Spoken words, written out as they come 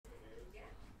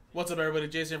What's up, everybody?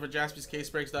 Jason here for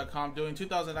JaspysCaseBreaks.com doing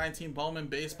 2019 Bowman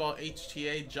Baseball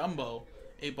HTA Jumbo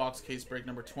 8-box case break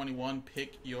number 21.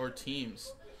 Pick your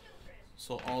teams.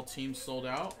 So all teams sold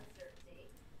out.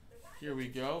 Here we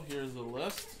go. Here's the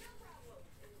list.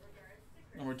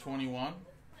 Number 21.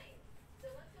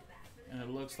 And it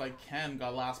looks like Ken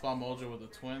got last ball mojo with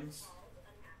the Twins.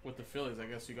 With the Phillies, I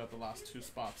guess you got the last two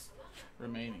spots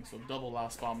remaining. So double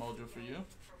last ball mojo for you.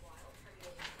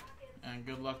 And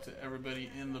good luck to everybody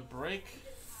in the break.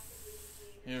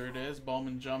 Here it is,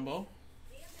 Bowman Jumbo.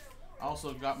 I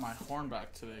also got my horn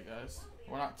back today, guys.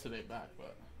 Well, not today back,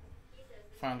 but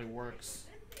finally works.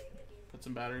 Put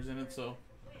some batteries in it, so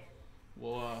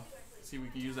we'll see if we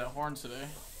can use that horn today.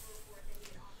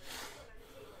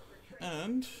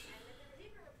 And, of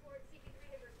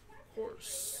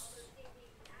course,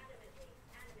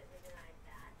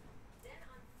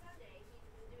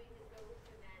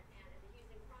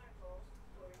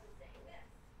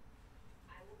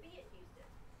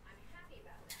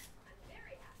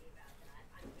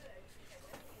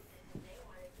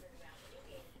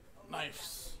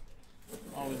 nice.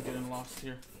 Always getting lost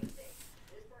here.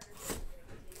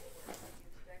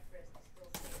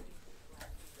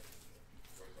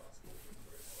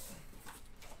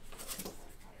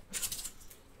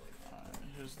 Alright,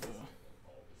 here's the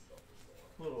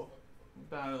little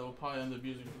banner that we'll probably end up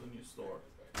using for the new store.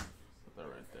 Put that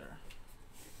right there.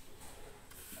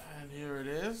 And here it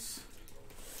is.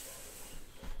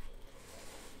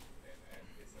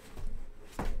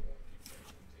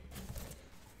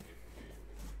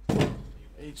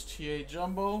 HTA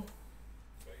Jumbo.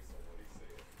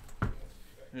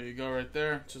 There you go, right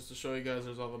there. Just to show you guys,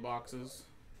 there's all the boxes.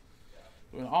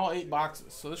 Doing all 8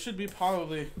 boxes, so this should be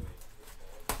probably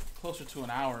closer to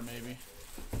an hour, maybe.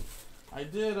 I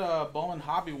did Bowman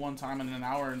Hobby one time in an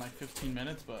hour and like 15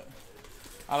 minutes, but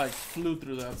I like flew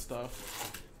through that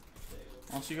stuff.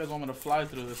 Unless you guys want me to fly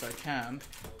through this, I can.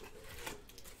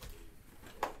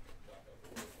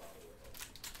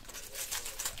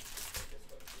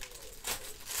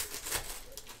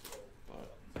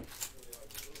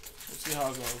 See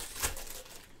how it goes.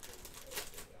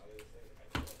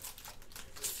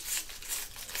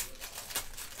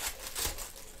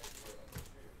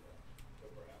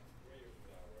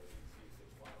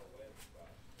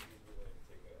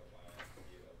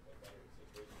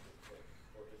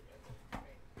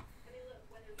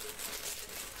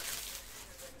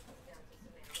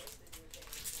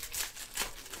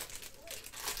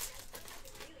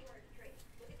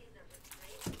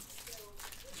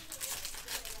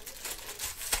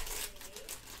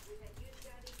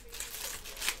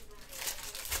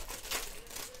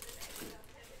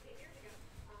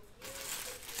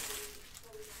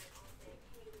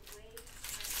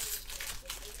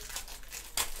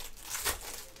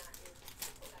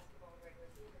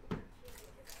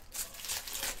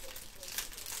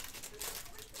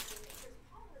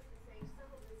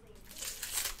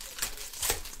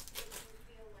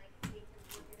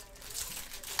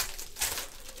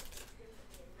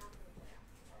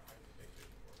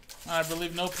 I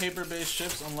believe no paper-based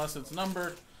ships unless it's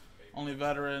numbered. Only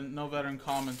veteran, no veteran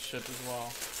common ship as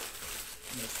well.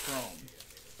 In the Chrome.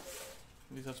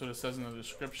 At least that's what it says in the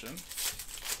description.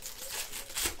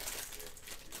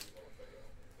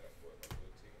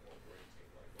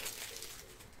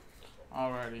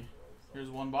 Alrighty. Here's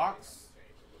one box.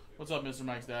 What's up, Mr.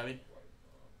 Mike's daddy?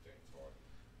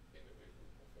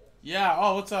 Yeah,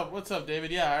 oh, what's up? What's up,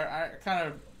 David? Yeah, I kind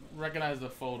of recognize the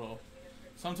photo.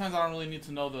 Sometimes I don't really need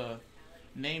to know the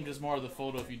name, just more of the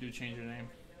photo if you do change your name.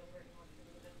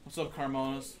 What's up,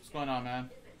 Carmonas? What's going on, man?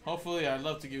 Hopefully, I'd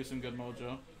love to give you some good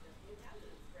mojo.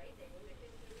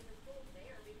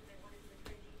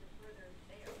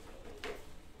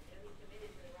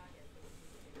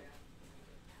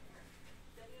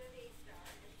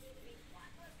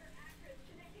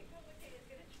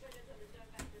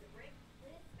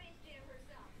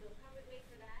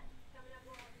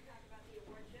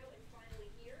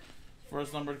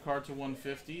 First numbered card to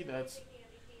 150, that's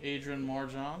Adrian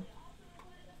Marjan.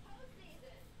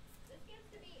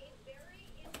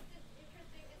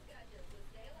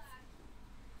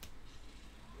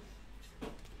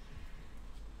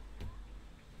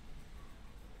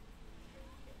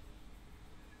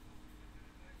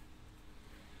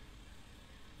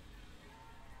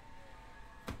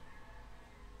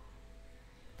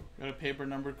 Got a paper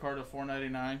numbered card of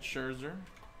 499, Scherzer.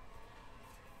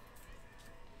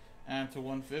 And to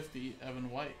 150, Evan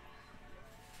White.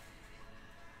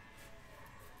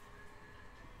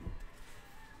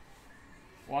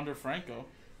 Wander Franco.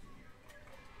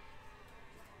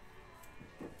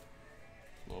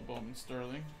 Little Bowman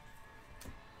Sterling.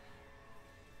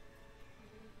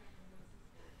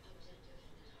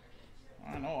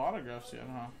 autographs yet,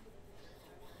 huh?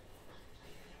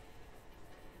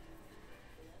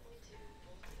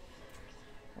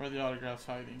 Where are the autographs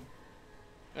hiding?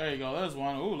 There you go. There's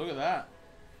one. Ooh, look at that.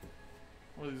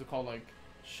 What are these called? Like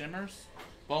shimmers?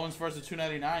 Bowman's first to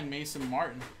 299. Mason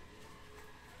Martin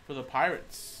for the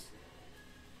Pirates.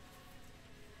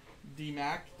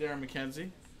 D-Mac, Darren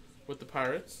McKenzie with the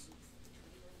Pirates.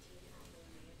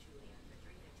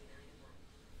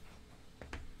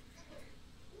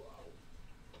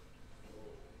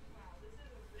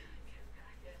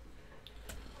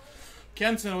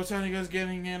 Kenton, what time are you guys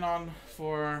getting in on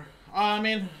for? I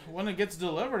mean, when it gets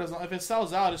delivered, if it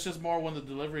sells out, it's just more when the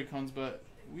delivery comes. But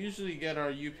we usually get our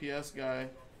UPS guy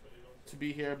to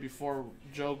be here before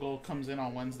Joe Gold comes in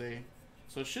on Wednesday,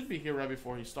 so it should be here right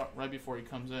before he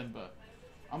comes in. But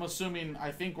I'm assuming,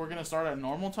 I think we're gonna start at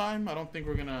normal time. I don't think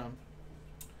we're gonna,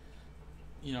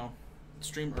 you know,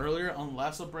 stream earlier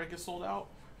unless a break is sold out.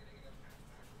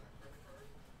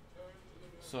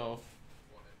 So.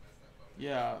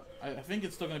 Yeah, I think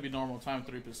it's still going to be normal time,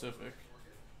 3 Pacific.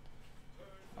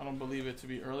 I don't believe it to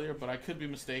be earlier, but I could be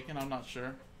mistaken. I'm not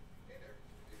sure.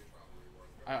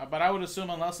 But I would assume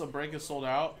unless a break is sold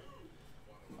out,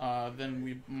 then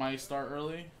we might start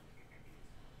early.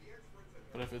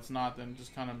 But if it's not, then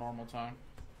just kind of normal time.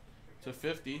 To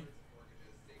 50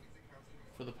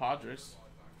 for the Padres.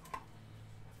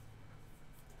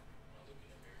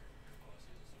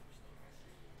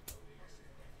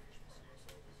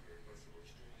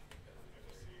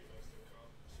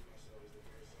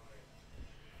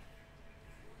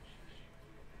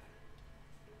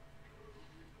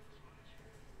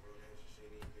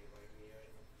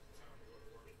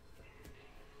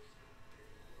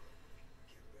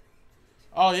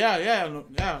 Oh yeah.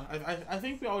 I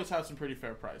think we always have some pretty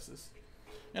fair prices.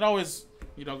 It always,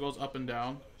 you know, goes up and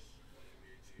down.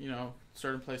 You know,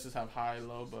 certain places have high,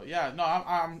 low, but yeah, no,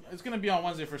 I'm it's gonna be on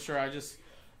Wednesday for sure.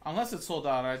 Unless it's sold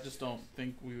out, I just don't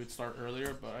think we would start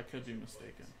earlier, but I could be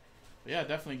mistaken. But yeah,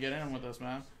 definitely get in with us,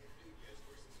 man.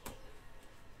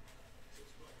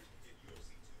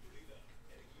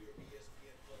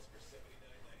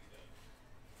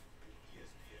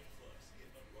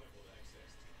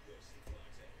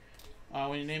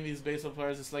 When you name these baseball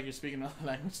players, it's like you're speaking another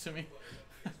language to me.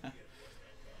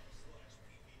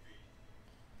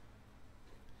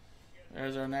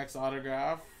 There's our next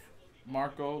autograph.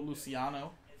 Marco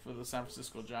Luciano for the San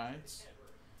Francisco Giants.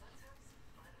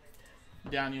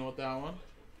 Daniel with that one.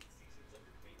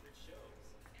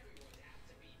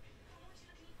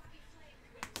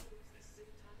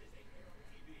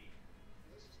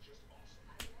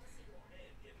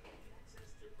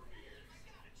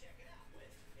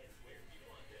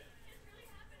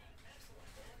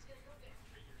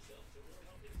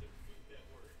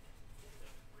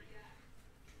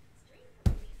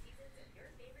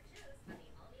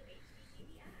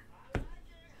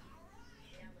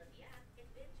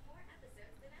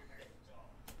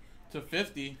 To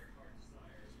 50,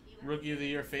 Rookie of the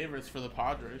Year favorites for the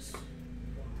Padres.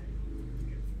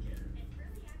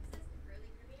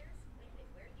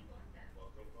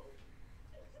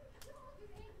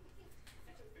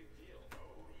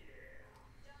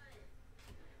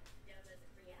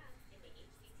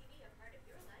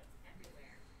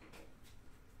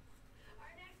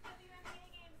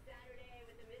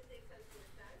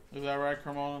 Is that right,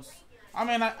 Carmonas? I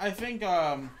mean, I think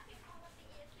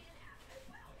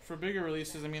for bigger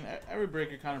releases, I mean, every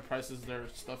breaker kind of prices their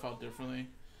stuff out differently.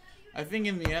 I think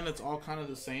in the end, it's all kind of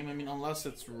the same. I mean, unless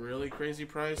it's really crazy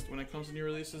priced when it comes to new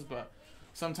releases. But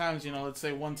sometimes, you know, let's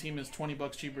say one team is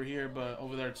 $20 cheaper here, but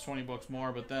over there it's $20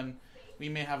 more. But then we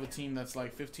may have a team that's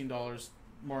like $15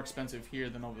 more expensive here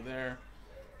than over there.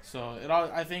 So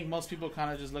I think most people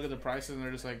kind of just look at the prices and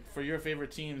they're just like, for your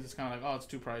favorite teams, it's kind of like, oh, it's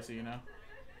too pricey, you know.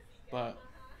 But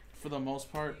for the most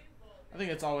part, I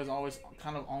think it's always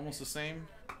kind of almost the same.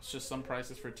 It's just some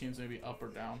prices for teams maybe up or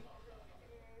down.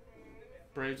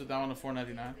 Braves with that one to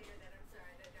 $4.99.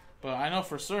 But I know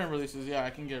for certain releases, yeah, I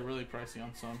can get really pricey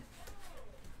on some.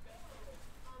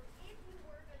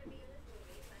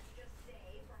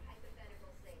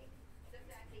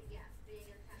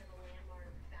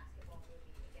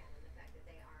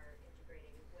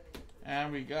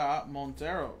 And we got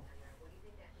Montero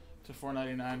to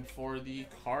 $4.99 for the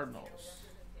Cardinals.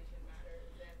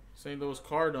 St. Louis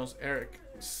Cardinals, Eric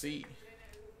C.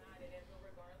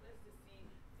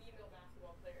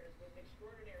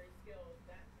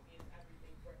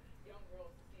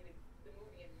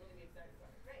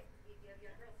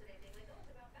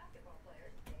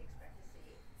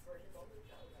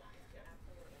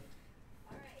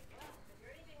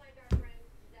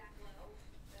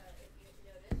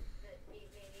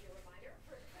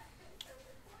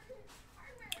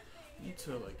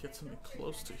 to like get something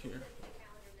close to here.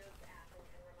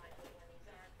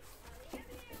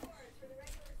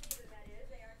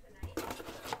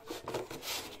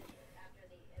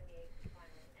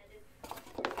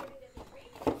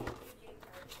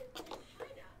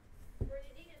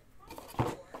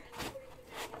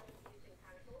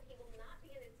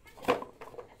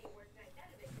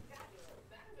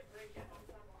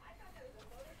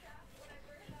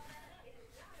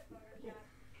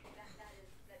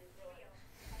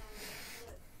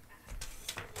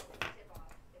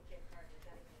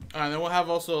 And then we'll have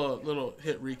also a little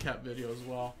hit recap video as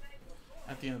well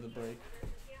at the end of the break.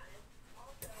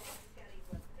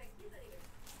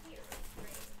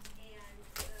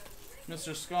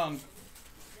 Mr. Skunk,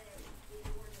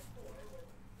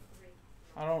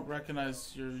 I don't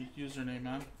recognize your username,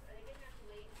 man.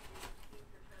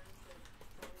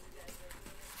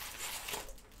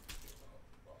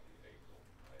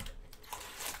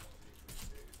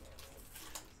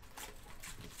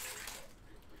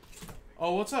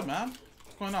 Oh, what's up, man?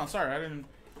 What's going on? Sorry, I didn't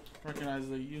recognize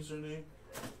the username.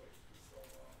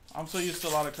 I'm so used to a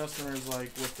lot of customers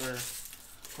like with their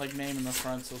like name in the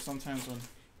front, so sometimes when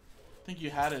I think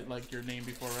you had it like your name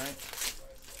before, right?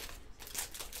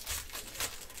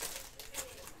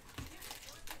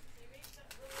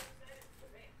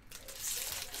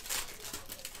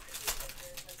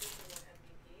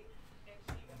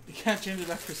 You can't change it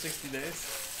after 60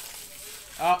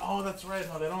 days. Oh, that's right.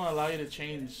 No, they don't allow you to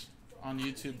change on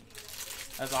YouTube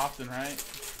as often, right?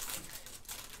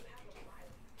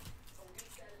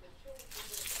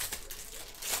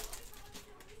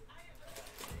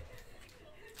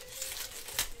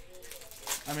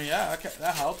 I mean, yeah,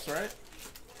 that helps, right?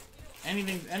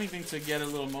 Anything to get a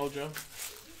little mojo.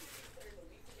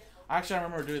 Actually, I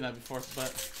remember doing that before,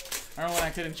 but I remember when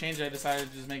I couldn't change it, I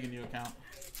decided to just make a new account.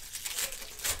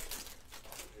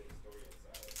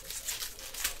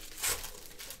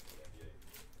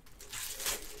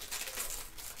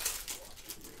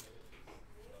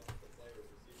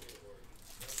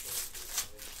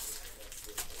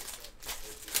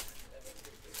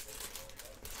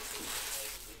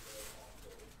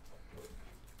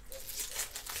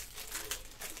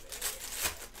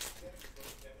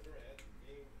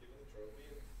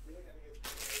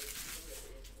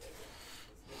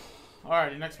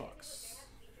 Alrighty, next box.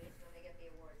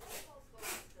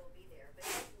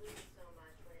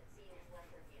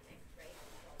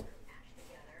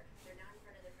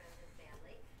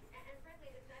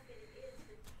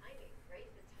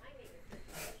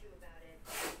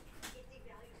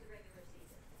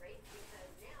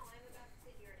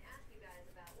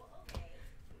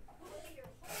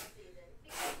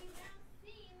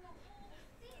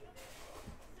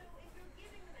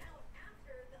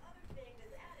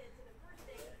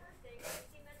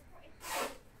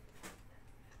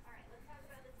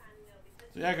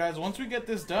 So yeah, guys, once we get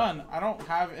this done, I don't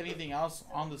have anything else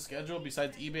on the schedule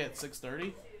besides eBay at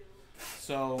 6:30.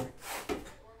 So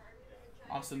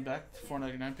Austin Beck,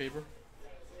 $4.99 paper.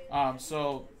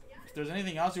 So if there's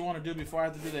anything else you want to do before I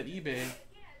have to do that eBay,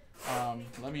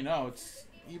 let me know.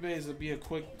 eBay's will be a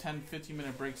quick 10-15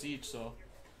 minute breaks each, so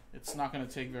it's not going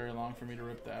to take very long for me to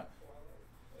rip that.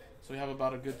 So we have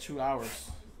about a good 2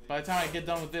 hours. By the time I get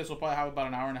done with this, we'll probably have about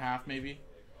an hour and a half, maybe.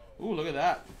 Ooh, look at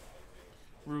that.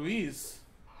 Ruiz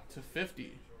to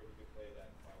 50.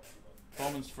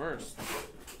 Bowman's first.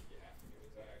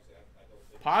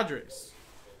 Padres.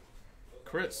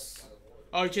 Chris.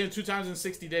 Oh, you changed it 2 times in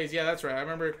 60 days. Yeah, that's right. I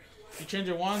remember you change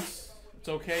it once, it's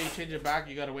okay. You change it back,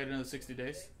 you got to wait another 60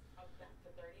 days.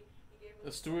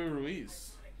 Esteury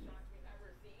Ruiz.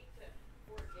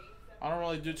 I don't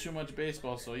really do too much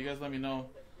baseball, so you guys let me know,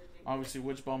 obviously,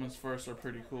 which Bowman's first are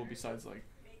pretty cool besides, like,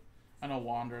 I know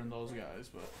Wander and those guys,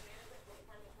 but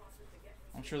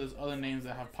I'm sure there's other names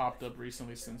that have popped up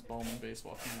recently since Bowman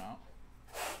baseball came out.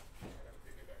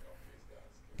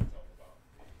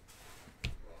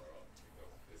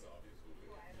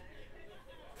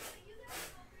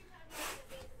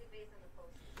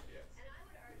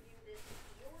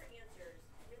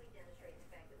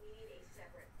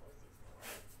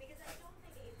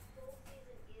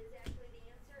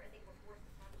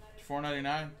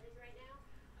 $4.99.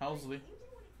 Helsley.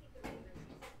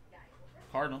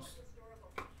 Cardinals.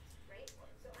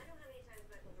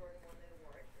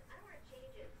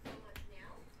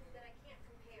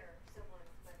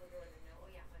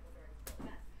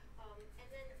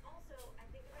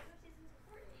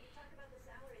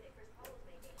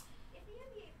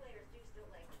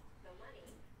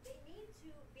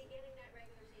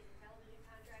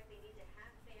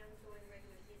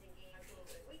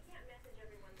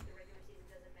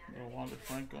 Wander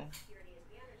Franco.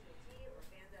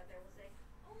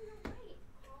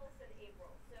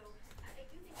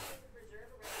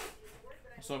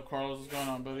 up, Carlos? What's going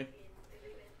on, buddy?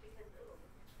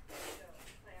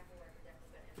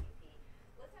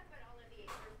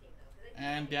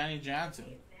 And Danny Jansen,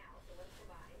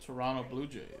 Toronto Blue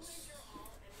Jays.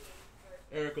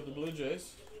 Eric with the Blue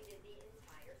Jays.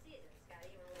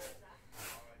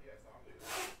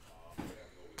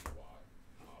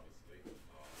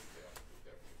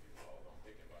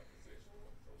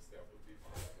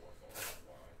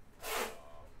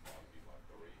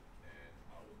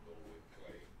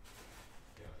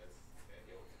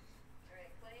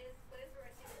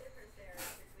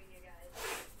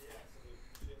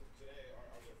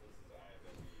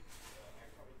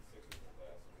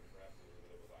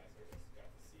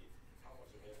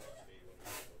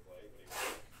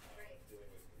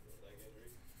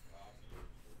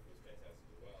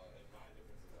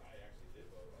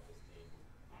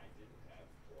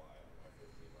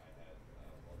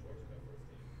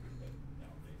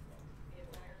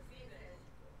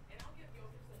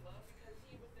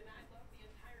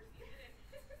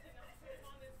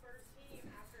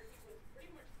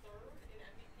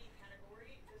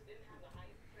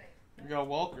 We got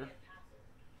Walker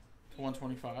to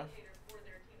 125.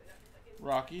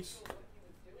 Rockies.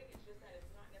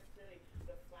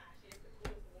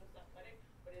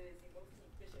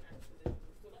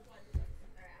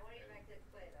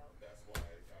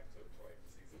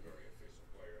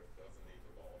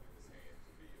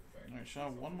 Alright, should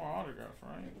have one more autograph,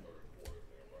 right?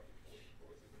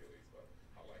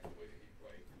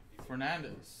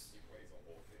 Fernandez.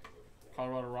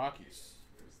 Colorado Rockies.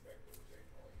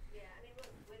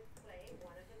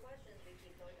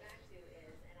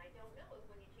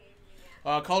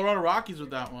 Colorado Rockies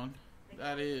with that one.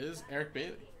 That is Eric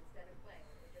Bailey.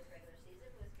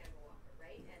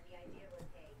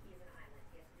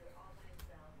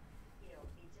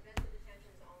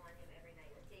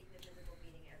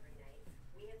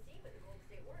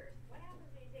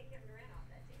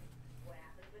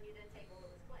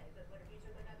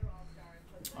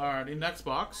 Alrighty, next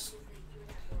box.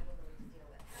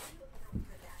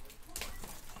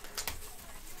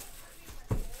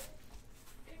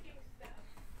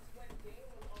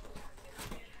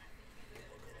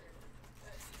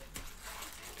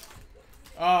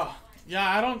 Yeah,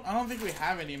 I don't think we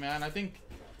have any, man. I think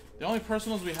the only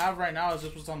personals we have right now is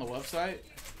just what's on the website.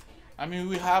 I mean,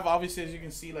 we have, obviously, as you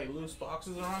can see, like, loose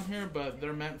boxes around here, but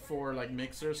they're meant for, like,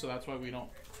 mixers, so that's why we don't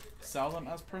sell them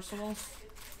as personals.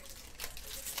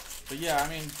 But yeah, I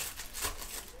mean,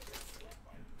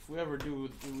 if we ever do,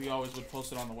 we always would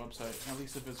post it on the website, at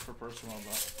least if it's for personal,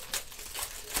 but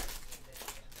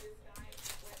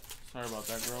sorry about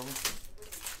that, Grover.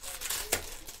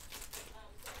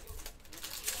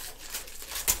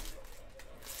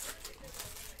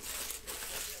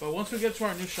 But once we get to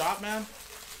our new shop, man,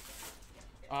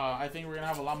 I think we're going to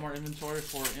have a lot more inventory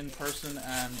for in-person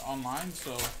and online.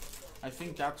 So I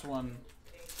think that's when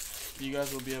you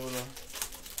guys will be able to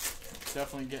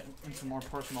definitely get into more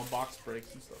personal box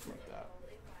breaks and stuff like that.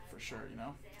 For sure, you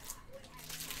know.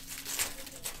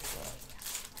 So,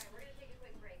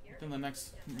 within the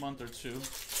next month or two.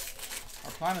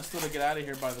 Our plan is still to get out of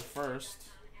here by the 1st.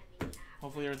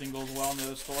 Hopefully everything goes well in the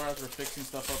other store as we're fixing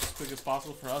stuff up as quick as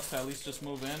possible for us to at least just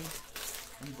move in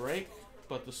and break.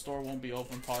 But the store won't be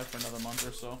open probably for another month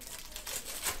or so.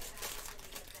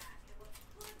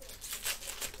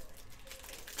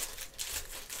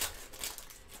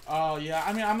 Oh, yeah.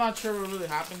 I mean, I'm not sure what really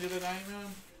happened the other night, man.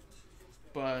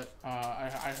 But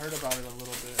I heard about it a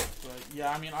little bit. But,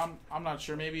 yeah, I mean, I'm not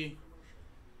sure. Maybe,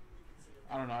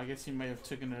 I don't know. I guess he may have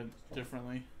taken it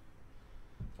differently.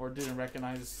 Or didn't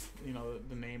recognize, you know,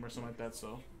 the name or something like that.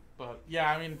 So, but yeah,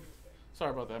 I mean,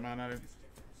 sorry about that, man. I didn't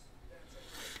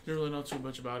really know too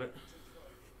much about it.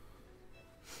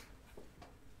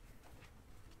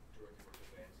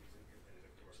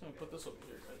 Just gonna put this over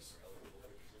here, guys.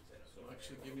 So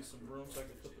actually, give me some room so I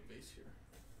can put the base here.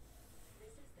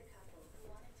 This is the couple who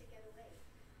wanted to get away.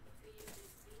 We used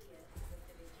Expedia to book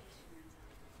the vacation rental,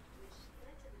 which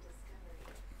led to the discovery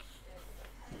that a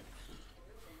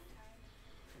little downtime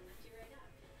can lift you right up.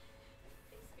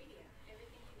 Expedia,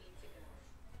 everything you need to go.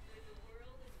 When the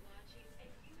world is watching and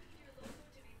you need your logo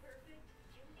to be perfect,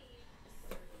 you need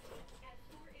certainty. At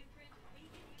 4imprint, we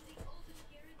give you the ultimate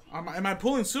guarantee. Am I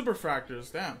pulling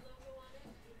superfractors? Damn.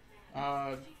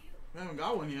 We haven't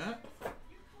got one yet.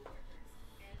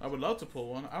 I would love to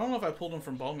pull one. I don't know if I pulled one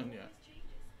from Bowman yet.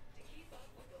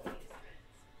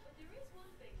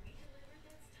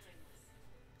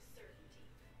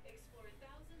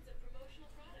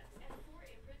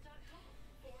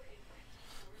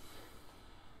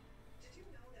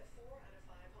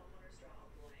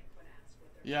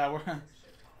 Yeah,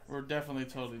 we're definitely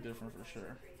totally different for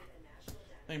sure. I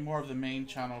think more of the main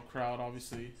channel crowd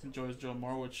obviously enjoys Joe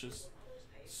more, which is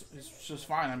just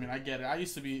fine. I mean, I get it. I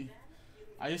used to be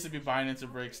buying into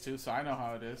breaks too, so I know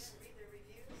how it is.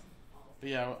 But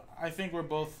yeah, I think we're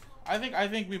both. I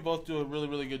think we both do a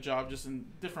really good job, just in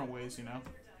different ways. You know,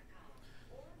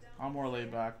 I'm more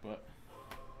laid back, but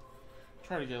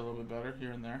try to get a little bit better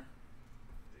here and there.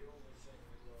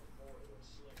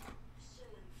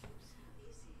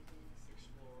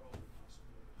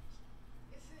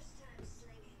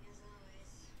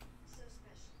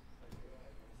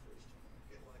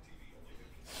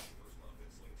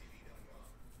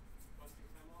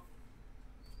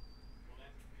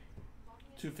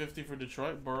 $250 for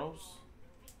Detroit Burrows.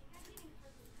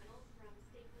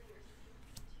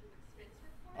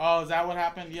 Oh, is that what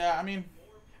happened? Yeah, I mean,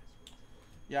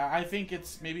 yeah, I think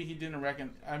it's maybe he didn't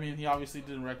I mean, he obviously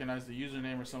didn't recognize the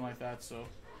username or something like that, so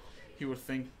he would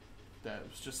think that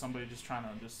it was just somebody just trying to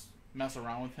just mess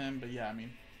around with him. But yeah, I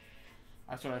mean,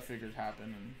 that's what I figured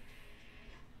happened, and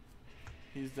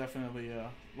he's definitely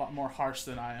a lot more harsh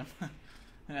than I am,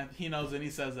 and he knows, and he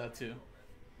says that too.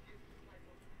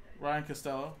 Ryan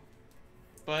Costello.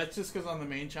 But it's just because on the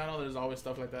main channel there's always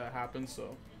stuff like that happens,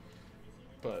 so.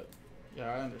 But,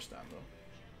 yeah, I understand though.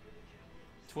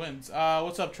 Twins.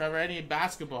 What's up, Trevor? Any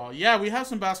basketball? Yeah, we have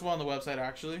some basketball on the website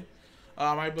actually.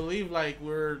 I believe like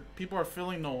people are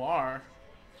filling Noir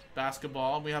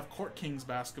basketball. We have Court Kings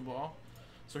basketball.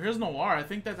 So here's Noir. I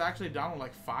think that's actually down to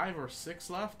like 5 or 6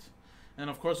 left.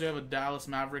 And of course we have a Dallas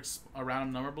Mavericks a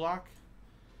random number block.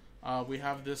 We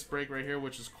have this break right here,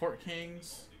 which is Court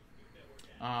Kings.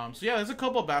 So yeah, there's a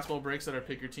couple of basketball breaks that are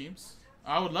pick your teams.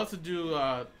 I would love to do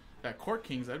that Court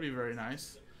Kings. That'd be very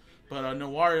nice. But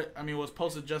Noir, I mean, was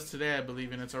posted just today, I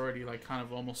believe, and it's already like kind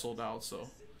of almost sold out. So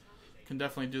can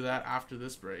definitely do that after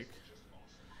this break.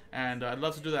 And I'd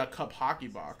love to do that Cup Hockey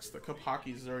box. The Cup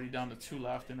Hockey is already down to 2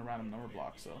 left in a random number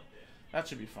block, so that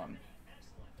should be fun.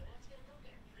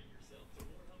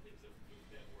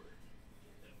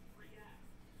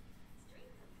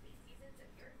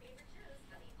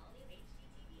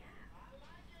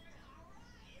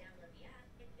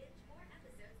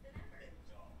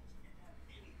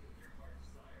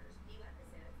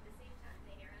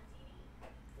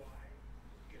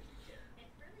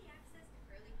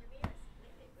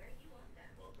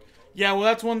 Yeah, well,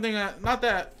 that's one thing that not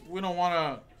that we don't want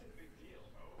to.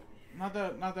 Not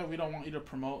that we don't want you to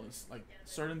promote like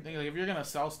certain things. Like if you're gonna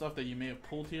sell stuff that you may have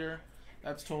pulled here,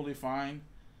 that's totally fine.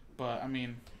 But I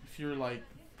mean, if you're like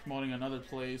promoting another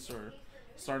place or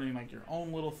starting like your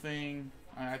own little thing,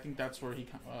 I think that's where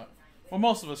well,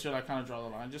 most of us here like kind of draw the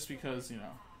line, just because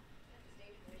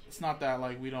it's not that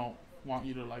like we don't want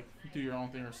you to like do your own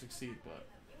thing or succeed, but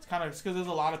it's because there's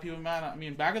a lot of people, man. I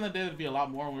mean, back in the day there'd be a lot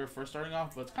more when we were first starting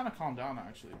off, but it's kind of calmed down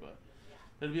actually. But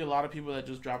there'd be a lot of people that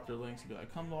just drop their links and be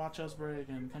like, come to watch us break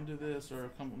and come do this or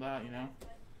come that,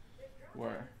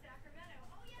 where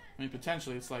I mean,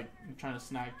 potentially it's like trying to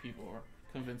snag people or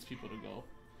convince people to go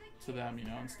to them,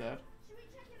 instead.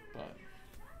 But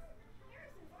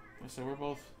so we're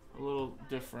both a little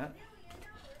different.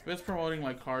 It's promoting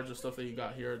like cards or stuff that you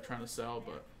got here, trying to sell,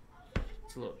 but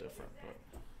it's a little different. But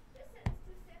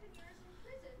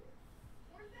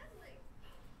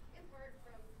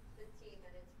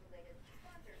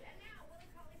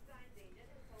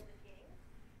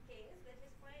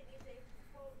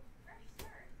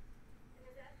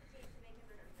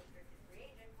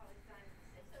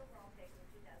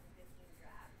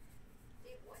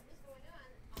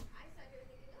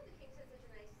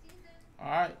all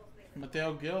right,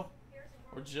 Mateo Gill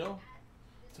or Jill.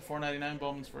 It's a $4.99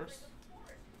 Bowman's first.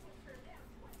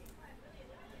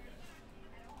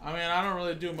 I mean, I don't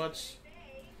really do much,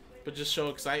 but just show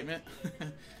excitement.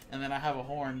 And then I have a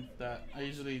horn that I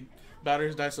usually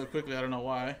batteries die so quickly. I don't know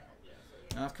why.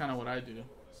 And that's kind of what I do.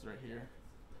 It's right here.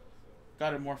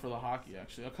 Got it more for the hockey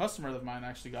actually. A customer of mine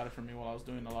actually got it for me while I was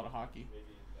doing a lot of hockey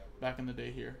back in the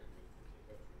day here.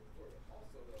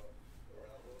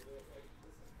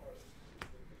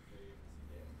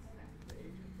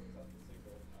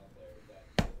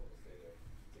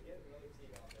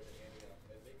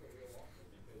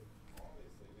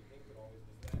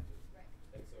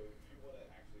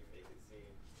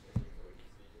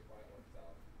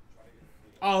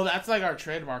 Oh, that's like our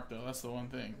trademark, though. That's the one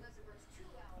thing.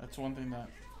 That's one thing that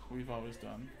we've always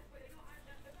done.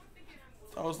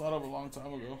 That was thought of a long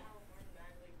time ago.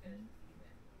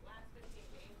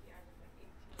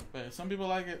 But some people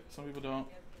like it, some people don't.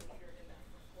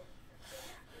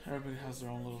 Everybody has their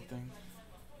own little thing.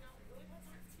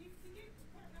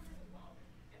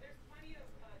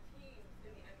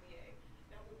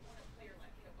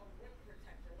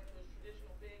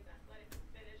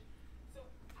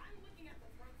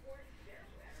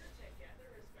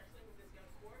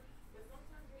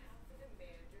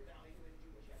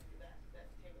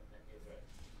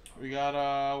 We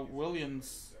got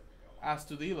Williams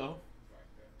Astudillo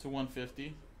to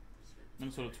 150.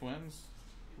 Minnesota Twins.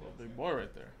 Little big boy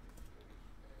right there.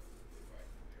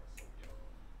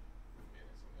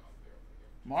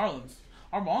 Marlins.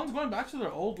 Are Marlins going back to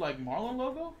their old like Marlin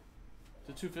logo?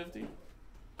 To 250?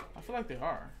 I feel like they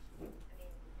are.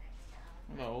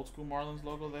 The old school Marlins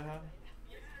logo they had.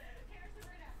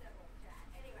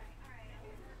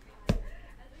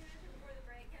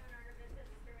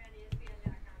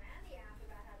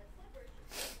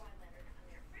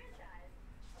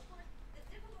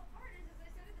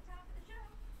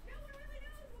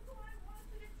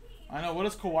 I know, what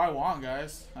does Kawhi want,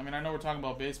 guys? I mean, I know we're talking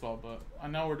about baseball, but I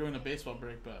know we're doing a baseball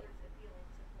break, but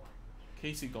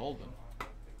Casey Golden.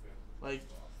 Like,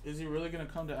 is he really going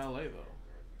to come to LA,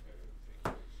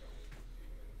 though?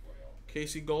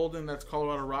 Casey Golden, that's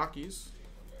Colorado Rockies.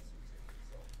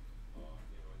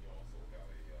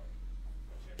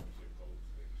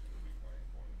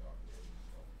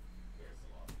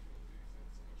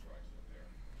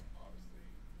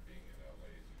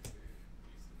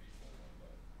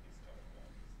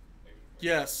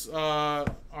 Yes, our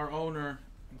owner,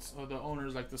 the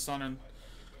owners, like the son and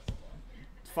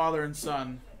father and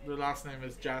son, their last name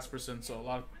is Jasperson,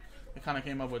 so they kind of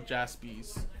came up with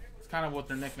Jaspies. It's kind of what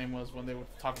their nickname was when they would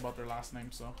talk about their last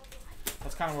name, so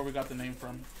that's kind of where we got the name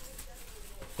from,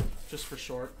 just for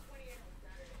short.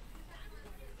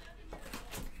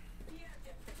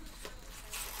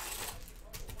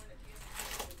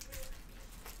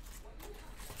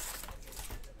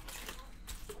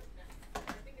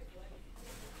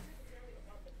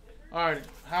 Alright,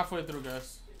 halfway through,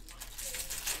 guys.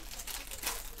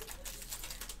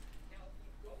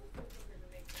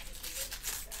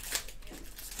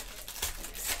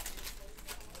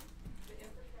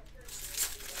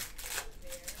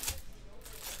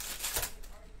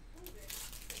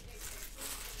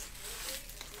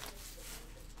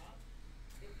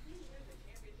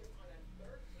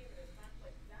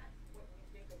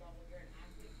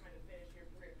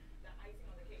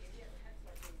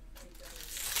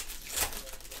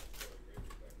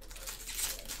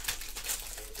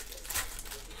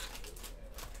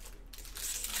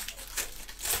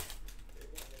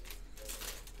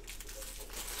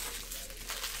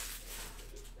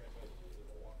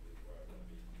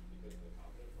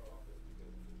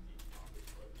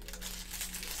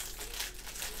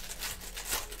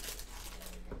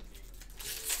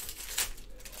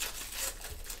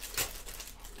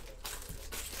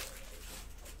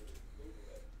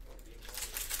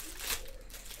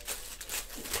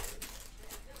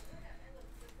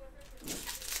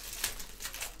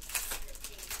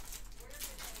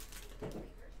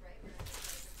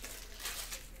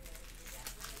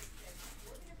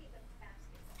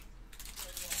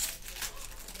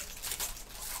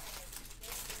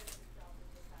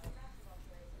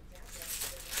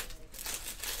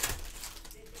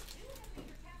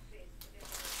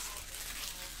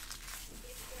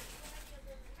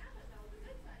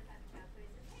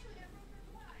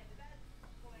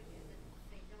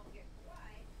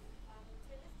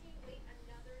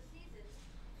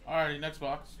 Alrighty, next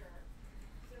box.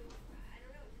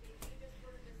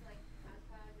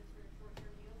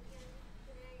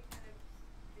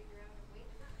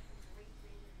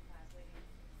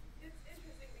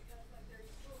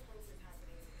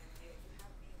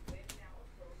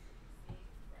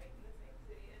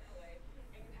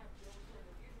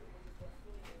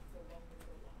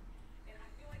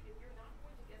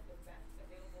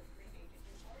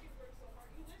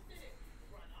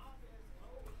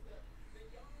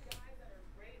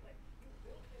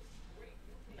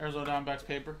 Arizona Diamondbacks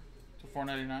paper to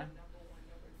 $4.99.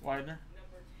 Widener.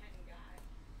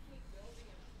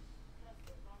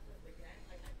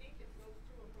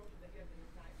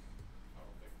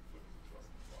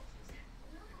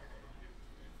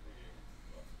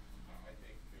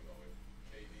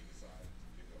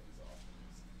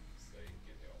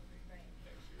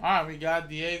 Alright, we got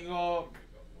Diego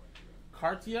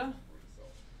Cartia.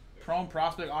 Chrome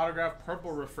Prospect Autograph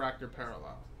Purple Refractor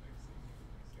Parallel.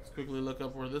 Let's quickly look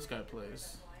up where this guy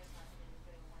plays.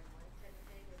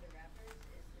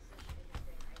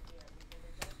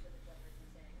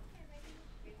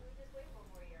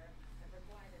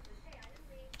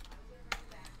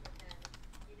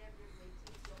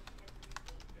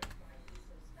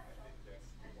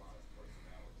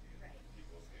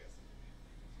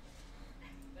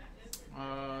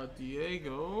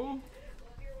 Diego.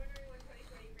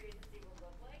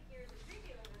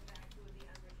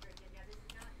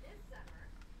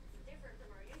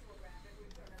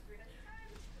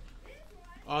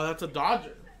 Oh, that's a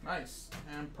Dodger. Nice.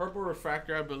 And purple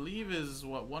refractor, I believe, is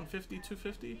what, 150,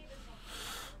 250?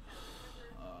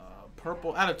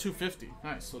 Purple out of 250.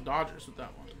 Nice. So Dodgers with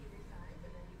that one.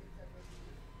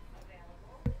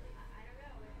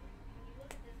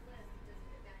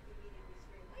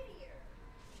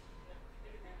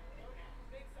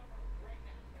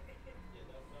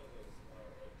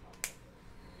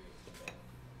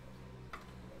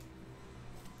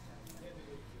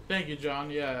 Thank you, John.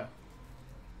 Yeah.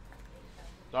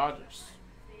 Dodgers.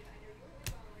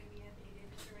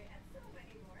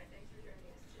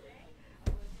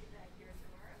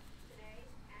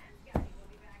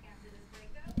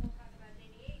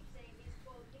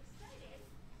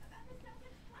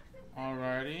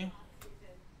 Alrighty.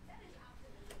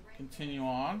 Continue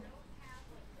on.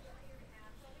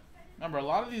 Remember, a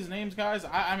lot of these names, guys,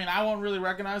 I mean, I won't really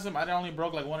recognize them. I only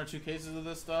broke like 1 or 2 cases of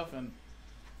this stuff, and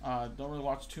don't really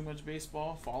watch too much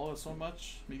baseball, follow it so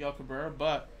much, Miguel Cabrera,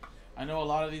 but I know a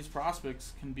lot of these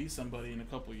prospects can be somebody in a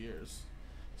couple years.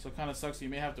 So it kind of sucks. You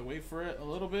may have to wait for it a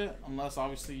little bit, unless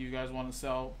obviously you guys want to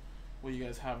sell what you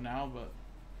guys have now, but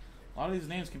a lot of these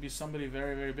names can be somebody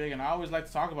very, very big, and I always like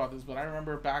to talk about this, but I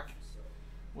remember back,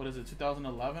 what is it,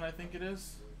 2011, I think it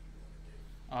is,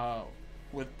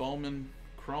 with Bowman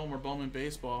Chrome or Bowman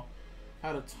Baseball,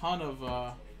 had a ton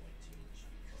of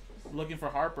looking for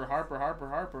Harper,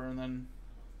 and then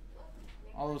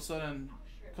all of a sudden,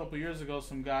 a couple years ago,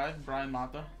 some guy, Brian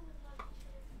Mata,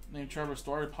 named Trevor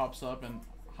Story pops up, and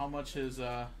how much his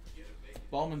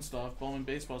Bowman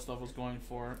Baseball stuff was going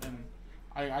for, and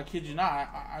I kid you not,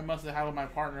 I must have had with my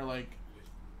partner like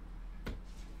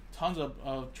tons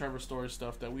of Trevor Story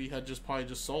stuff that we had probably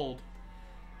just sold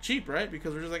cheap, right?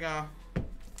 Because we're just like,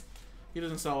 he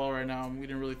doesn't sell well right now, and we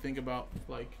didn't really think about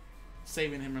like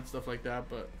saving him and stuff like that.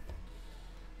 But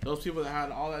those people that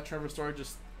had all that Trevor Story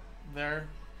just there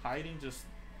hiding just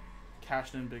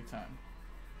cashed in big time.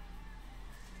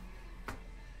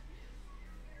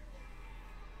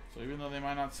 So even though they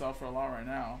might not sell for a lot right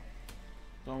now,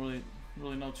 don't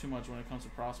really know too much when it comes to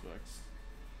prospects.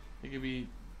 They could be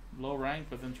low rank,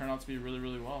 but then turn out to be really,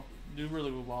 really well. Do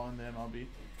really well in the MLB.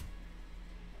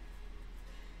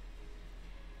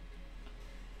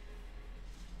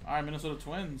 Alright, Minnesota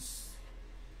Twins.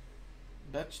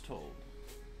 Bechtold.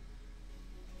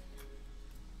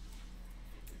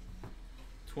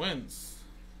 Twins.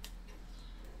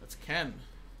 That's Ken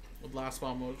with Last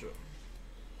Spot Mojo.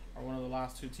 Are one of the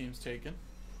last 2 teams taken.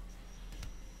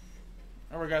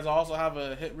 Remember, guys, I also have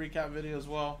a hit recap video as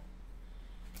well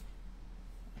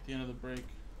at the end of the break.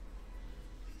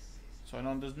 So I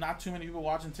know there's not too many people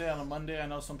watching today on a Monday. I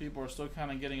know some people are still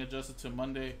kind of getting adjusted to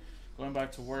Monday, going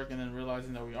back to work, and then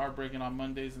realizing that we are breaking on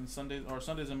Mondays and Sundays, or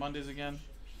Sundays and Mondays again.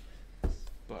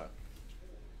 But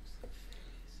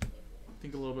I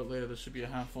think a little bit later there should be a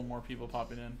handful more people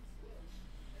popping in.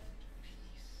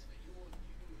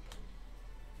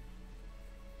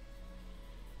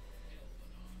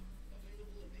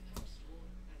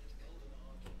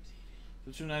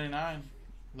 The $2.99,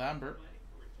 Lambert,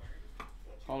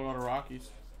 Colorado Rockies.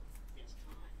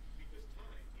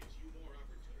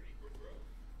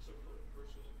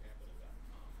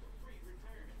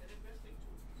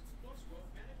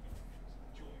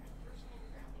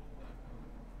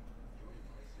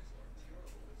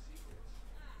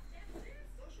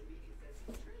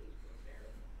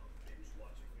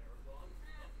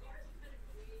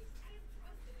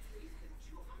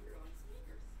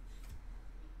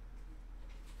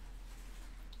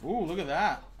 Ooh, look at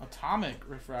that. Atomic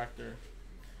refractor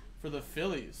for the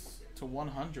Phillies to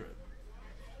 100.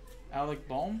 Alec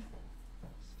Bohm.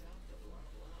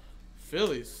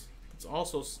 Phillies. It's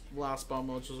also Last Spot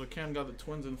Mojo, so Ken got the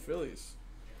Twins and Phillies.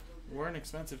 Weren't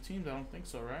expensive teams, I don't think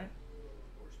so, right?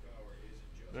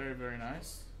 Very, very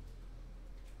nice.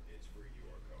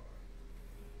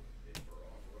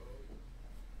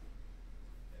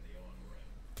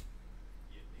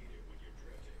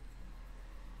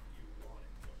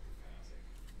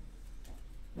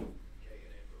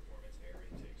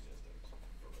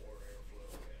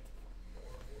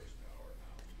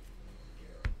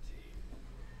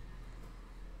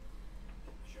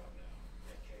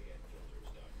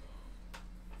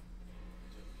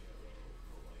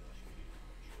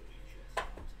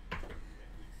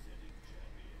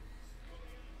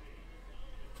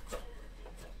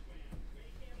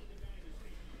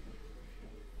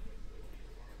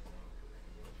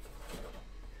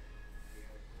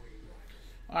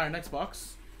 Alright, next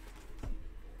box.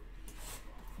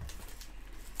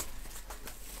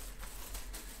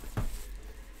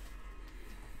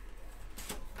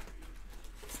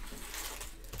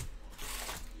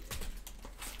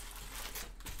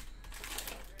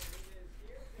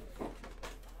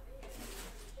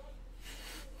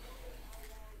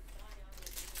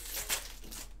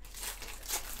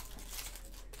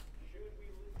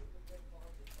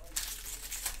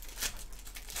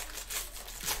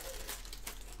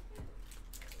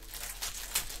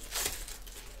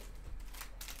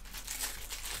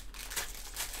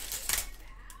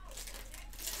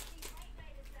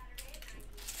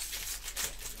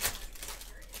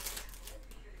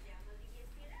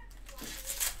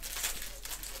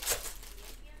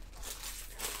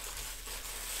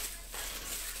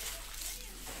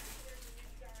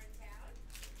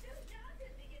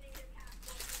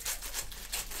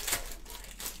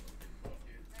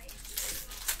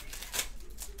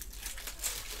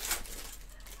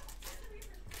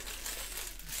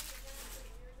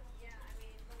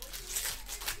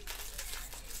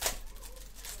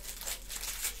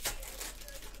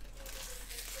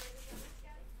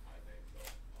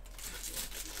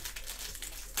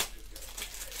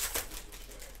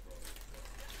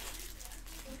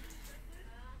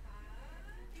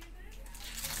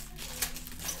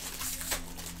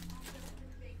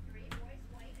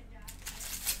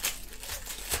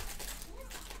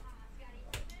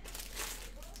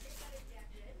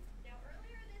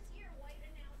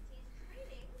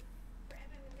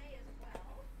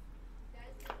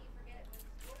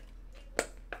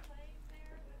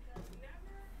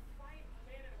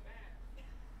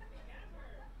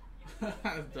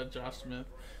 The Josh Smith.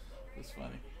 That's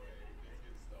funny.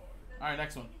 All right,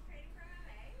 next one.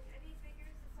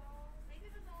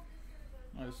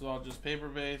 All right, this is all just paper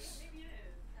base.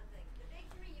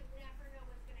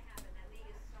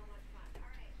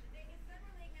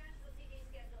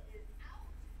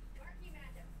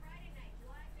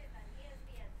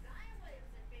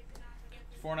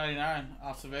 $4.99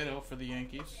 Acevedo for the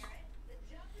Yankees.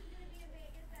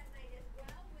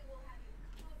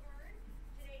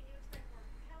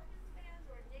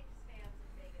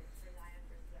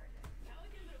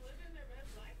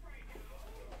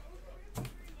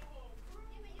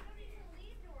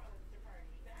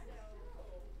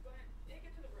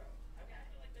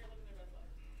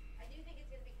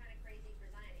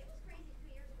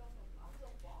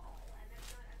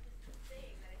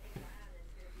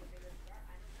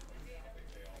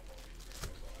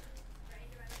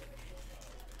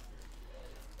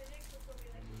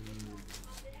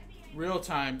 Real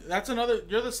time. That's another.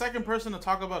 You're the second person to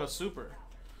talk about a super.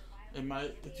 It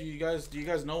might. Do you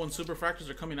guys know when super fractors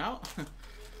are coming out?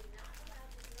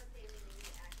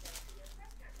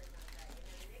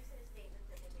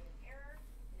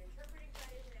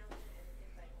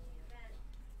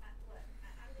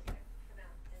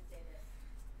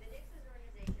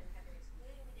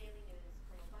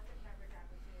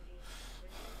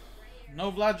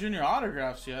 No Vlad Jr.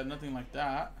 autographs yet. Nothing like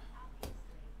that.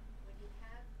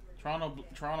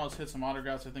 Toronto's hit some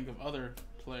autographs, I think, of other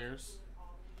players.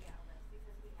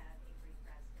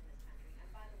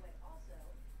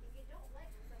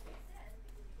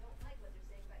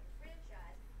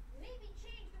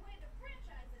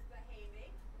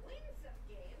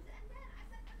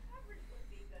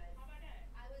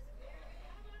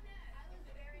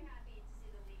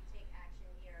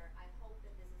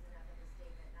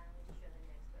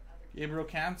 Gabriel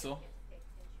Cancel.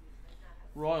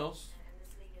 Royals.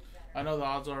 I know the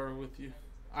odds are with you.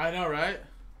 I know, right?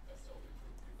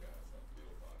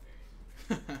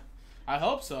 I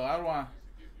hope so. I want.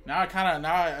 Now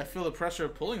I feel the pressure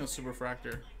of pulling a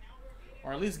superfractor,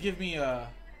 or at least give me a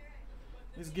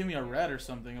red or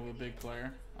something of a big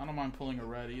player. I don't mind pulling a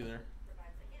red either,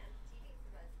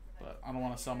 but I don't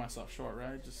want to sell myself short,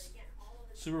 right? Just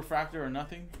superfractor or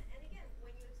nothing.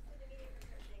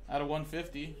 Out of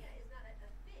 150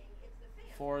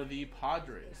 for the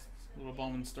Padres. Little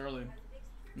Bowman Sterling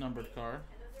numbered card.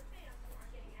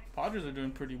 Padres are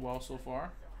doing pretty well so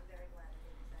far.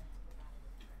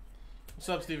 What's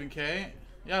up, Stephen K?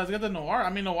 Yeah, let's get the Noir. I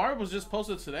mean, Noir was just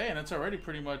posted today, and it's already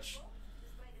pretty much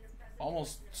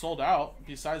almost sold out,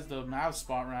 besides the Mavs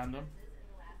spot random.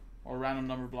 Or random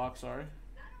number block, sorry.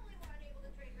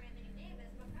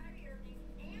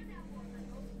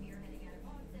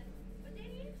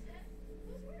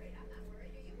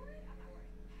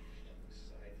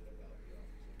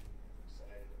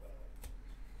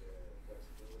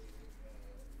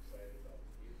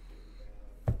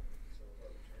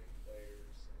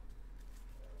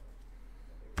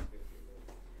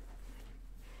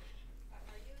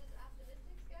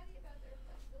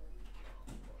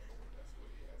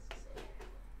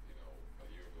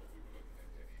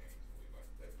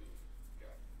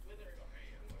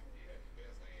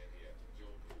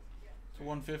 To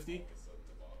 150,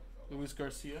 Luis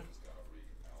Garcia.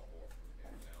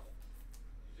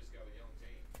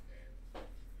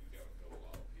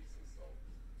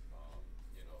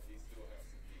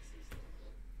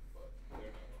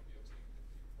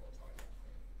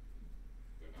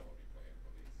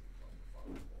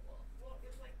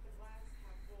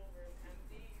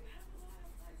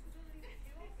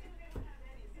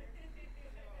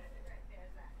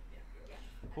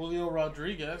 Julio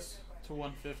Rodriguez to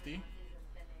 150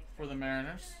 for the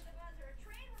Mariners.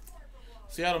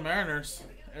 Seattle Mariners,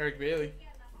 Eric Bailey.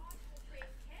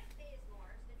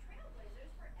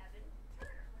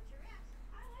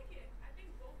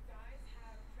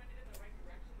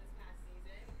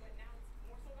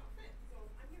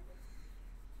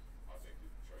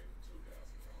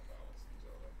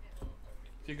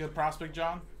 Is he a good prospect,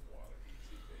 John?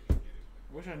 I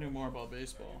wish I knew more about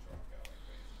baseball.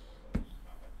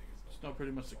 Just know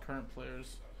pretty much the current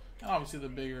players. And obviously the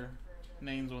bigger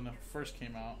names when it first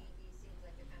came out.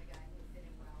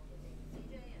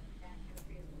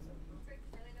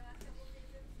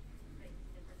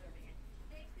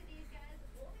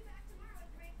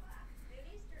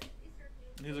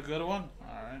 He's a good one?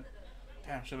 Alright.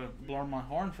 Damn, should have blown my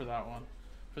horn for that one.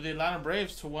 For the Atlanta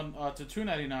Braves to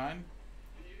 $2.99.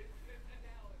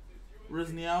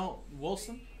 Risniel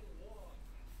Wilson.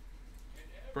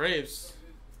 Braves.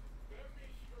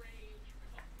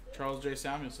 Charles J.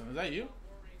 Samuelson. Is that you?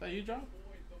 Is that you, John?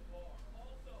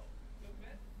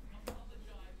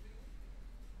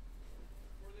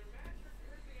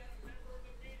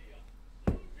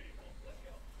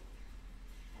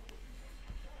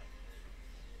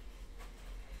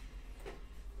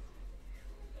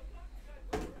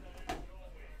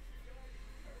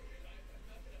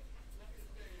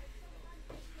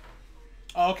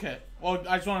 Oh, okay. Well,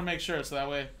 I just want to make sure so that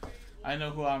way I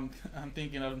know who I'm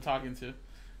thinking of and talking to.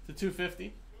 The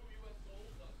 250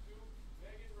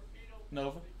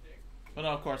 Nova. But no,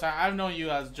 of course I've known you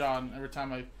as John every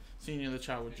time I've seen you in the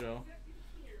chat with Joe.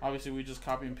 Obviously, we just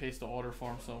copy and paste the order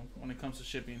form, so when it comes to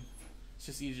shipping, it's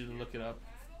just easier to look it up.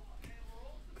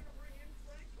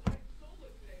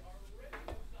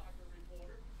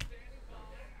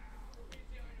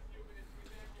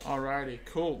 Alrighty,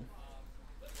 cool.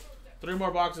 3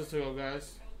 more boxes to go,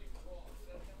 guys.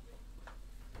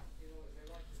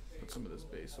 Put some of this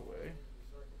base away.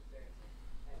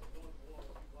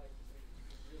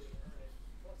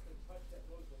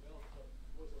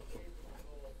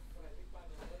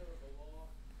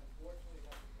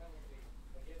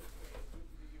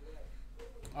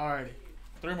 Alrighty,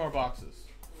 3 more boxes.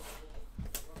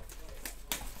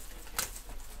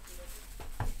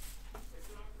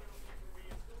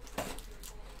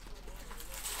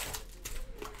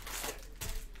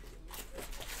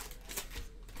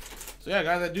 So yeah,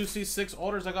 guys, I do see 6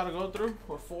 orders I gotta go through,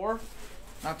 or 4,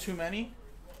 not too many.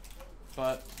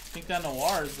 But I think that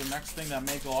Noir is the next thing that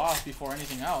may go off before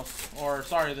anything else. Or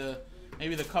sorry,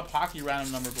 maybe the Cup Hockey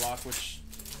random number block, which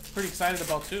I'm pretty excited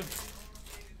about too.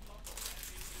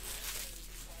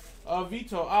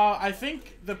 Vito, I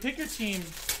think the picker team.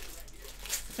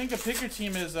 I think a picker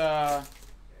team is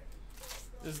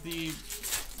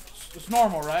it's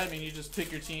normal, right? I mean, you just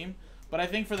pick your team. But I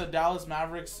think for the Dallas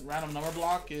Mavericks random number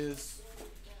block is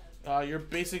you're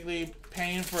basically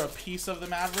paying for a piece of the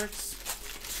Mavericks,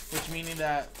 which meaning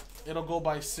that it'll go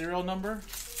by serial number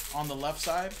on the left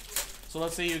side. So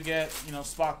let's say you get,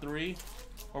 spot 3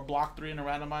 or block 3 in a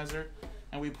randomizer,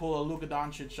 and we pull a Luka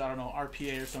Doncic, I don't know,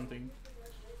 RPA or something.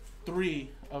 3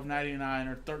 of 99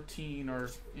 or 13 or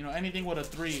anything with a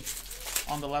 3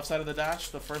 on the left side of the dash,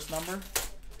 the first number.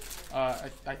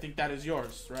 I think that is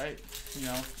yours, right?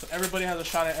 So everybody has a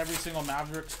shot at every single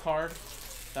Mavericks card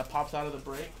that pops out of the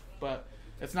break, but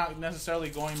it's not necessarily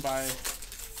going by,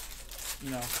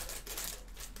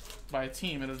 by a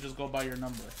team. It'll just go by your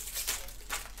number.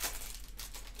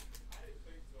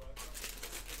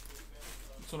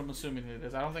 That's what I'm assuming it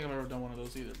is. I don't think I've ever done one of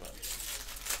those either, but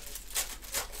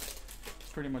it's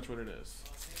pretty much what it is.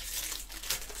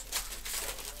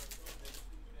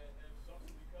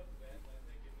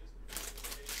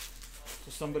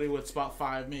 Somebody with spot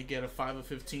 5 may get a 5 of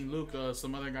 15 Luka.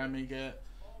 Some other guy may get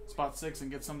spot 6 and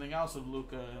get something else of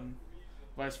Luka, and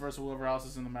vice versa. Whoever else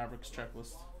is in the Mavericks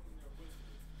checklist.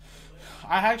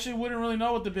 I actually wouldn't really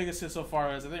know what the biggest hit so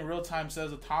far is. I think Real Time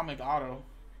says Atomic Auto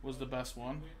was the best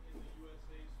one.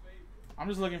 I'm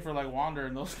just looking for like Wander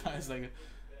and those guys, like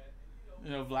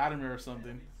Vladimir or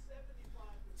something.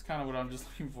 It's kind of what I'm just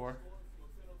looking for.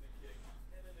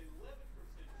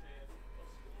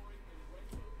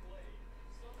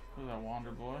 Look at that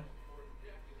Wander boy.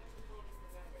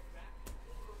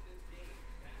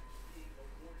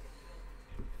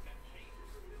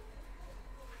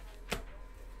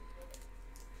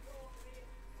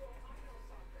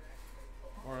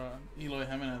 Or Eloy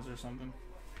Jimenez or something.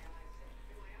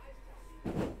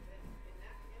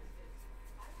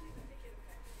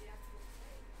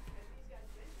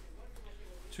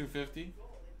 $250.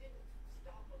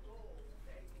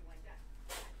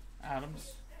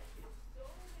 Adams.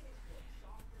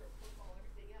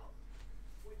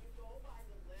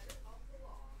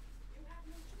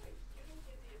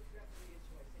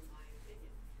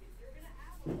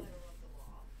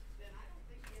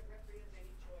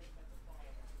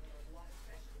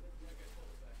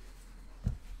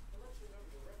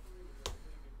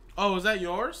 Oh, is that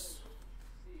yours?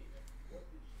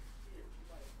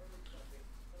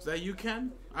 Is that you,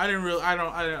 Ken? I don't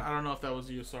know if that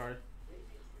was you. Sorry.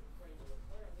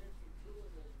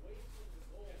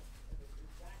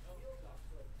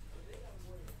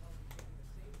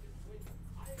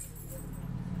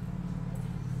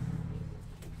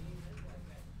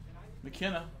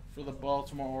 McKenna for the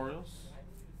Baltimore Orioles.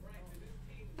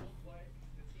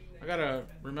 I gotta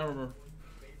remember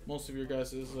most of your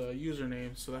guys'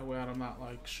 usernames so that way I'm not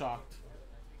like shocked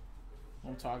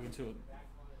when I'm talking to it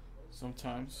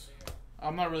sometimes.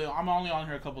 I'm only on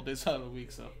here a couple days out of the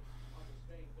week, so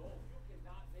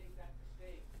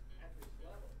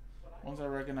once I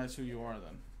recognize who you are,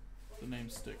 then the name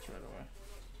sticks right away.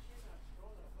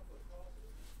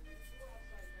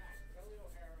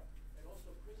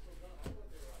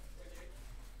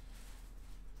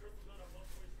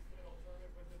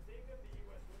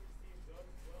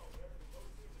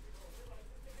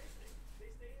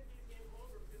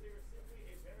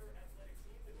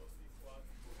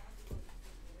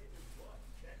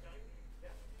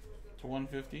 To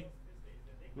 150,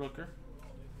 Rooker.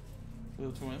 for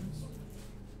the Twins.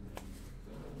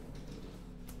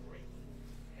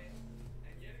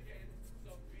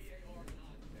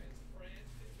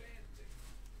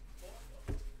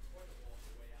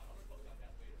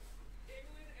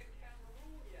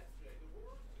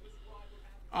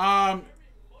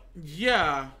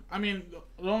 Yeah. I mean,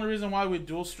 the only reason why we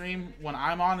dual stream when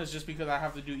I'm on is just because I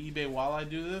have to do eBay while I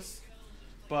do this.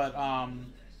 But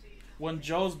when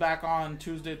Joe's back on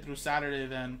Tuesday through Saturday,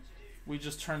 then we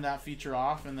just turn that feature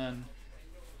off, and then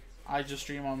I just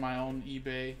stream on my own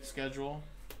eBay schedule,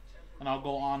 and I'll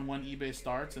go on when eBay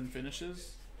starts and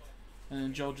finishes, and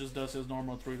then Joe just does his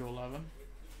normal 3 to 11.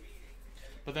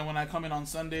 But then when I come in on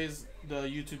Sundays, the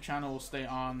YouTube channel will stay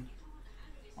on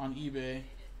eBay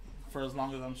for as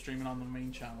long as I'm streaming on the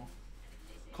main channel.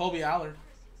 Colby Allard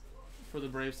for the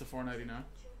Braves to $4.99.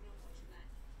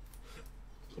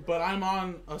 But I'm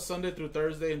on a Sunday through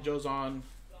Thursday, and Joe's on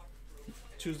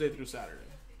Tuesday through Saturday.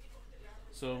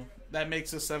 So that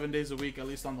makes us 7 days a week, at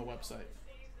least on the website.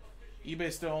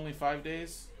 eBay's still only 5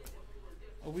 days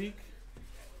a week.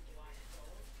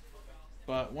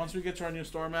 But once we get to our new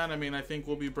store, man, I mean, I think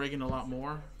we'll be breaking a lot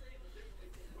more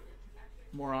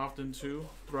often too,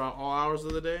 throughout all hours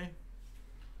of the day.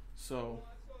 So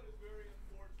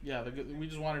yeah, we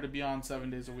just wanted to be on 7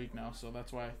 days a week now, so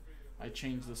that's why I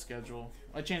changed the schedule.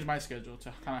 I changed my schedule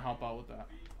to kind of help out with that.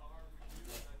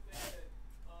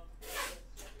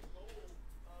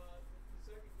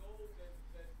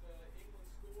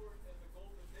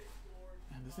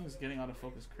 Man, this thing's getting out of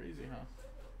focus crazy, huh?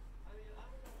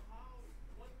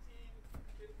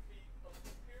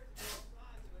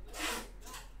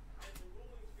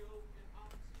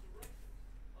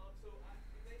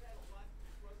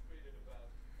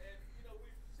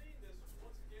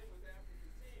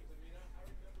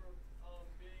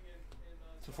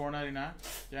 To $4.99,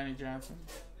 Danny Jansen.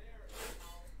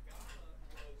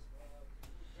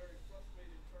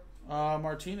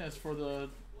 Martinez for the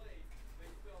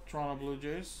Toronto Blue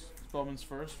Jays. It's Bowman's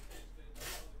first.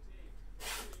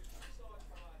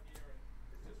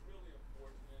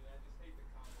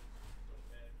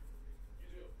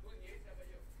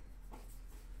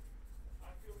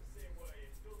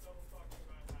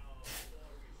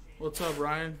 What's up,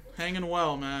 Ryan? Hanging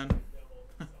well, man.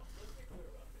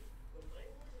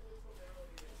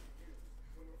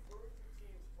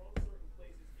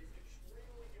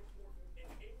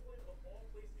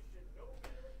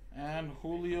 And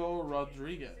Julio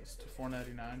Rodriguez to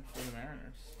 $4.99 for the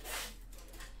Mariners.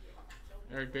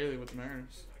 Eric Bailey with the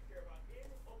Mariners.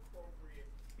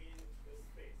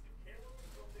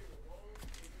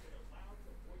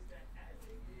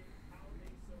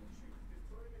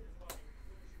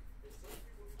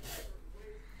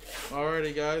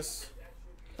 Alrighty, guys.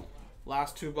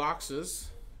 Last 2 boxes.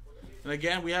 And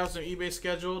again, we have some eBay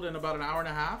scheduled in about an hour and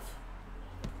a half.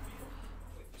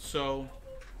 So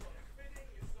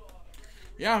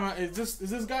yeah, man, is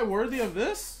this guy worthy of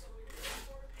this?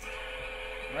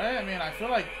 Right? I mean, I feel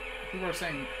like people are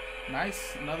saying,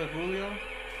 nice, another Julio.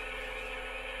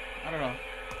 I don't know.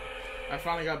 I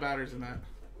finally got batteries in that.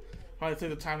 Probably took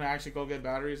the time to actually go get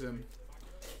batteries and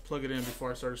plug it in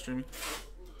before I started streaming.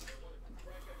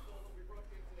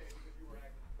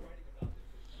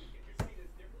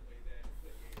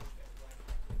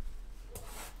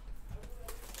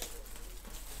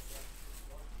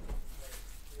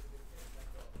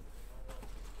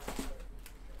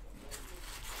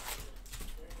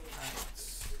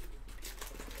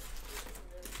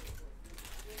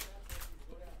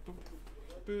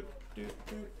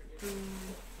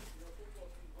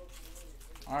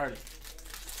 Alrighty.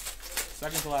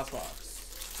 Second to last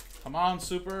box. Come on,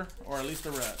 super, or at least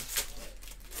a red.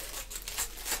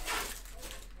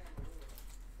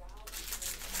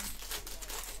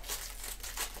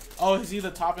 Oh, is he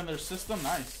the top in their system?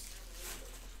 Nice.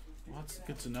 Well, that's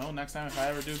good to know. Next time if I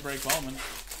ever do break Bowman,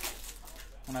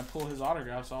 when I pull his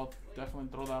autographs, I'll definitely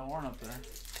throw that horn up there.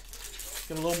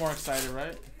 Get a little more excited,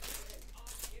 right?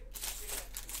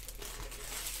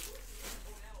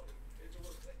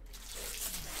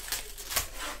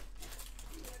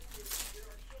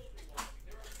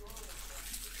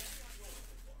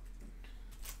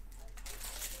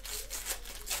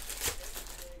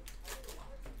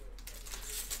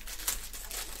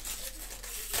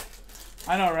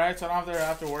 I know, right? So I don't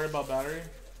have to worry about battery.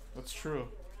 That's true.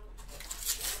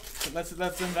 Let's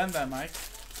invent that, Mike.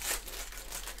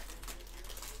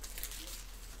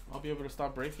 I'll be able to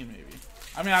stop breaking, maybe.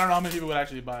 I mean, I don't know how many people would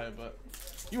actually buy it, but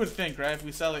you would think, right? If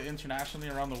we sell it internationally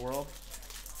around the world,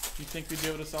 you think we'd be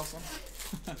able to sell some?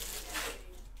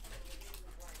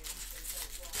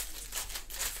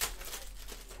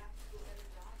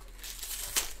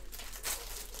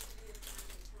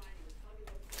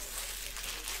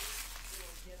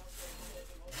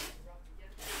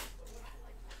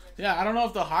 Yeah, I don't know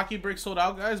if the hockey break sold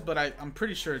out, guys, but I'm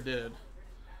pretty sure it did.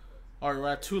 Or we're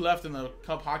at 2 left in the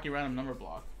Cup Hockey random number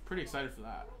block. Pretty excited for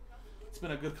that. It's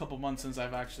been a good couple months since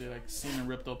I've actually like seen and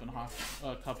ripped open hockey,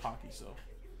 Cup Hockey, so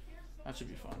that should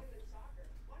be fun.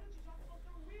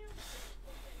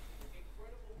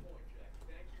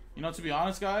 You know, to be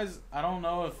honest, guys, I don't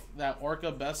know if that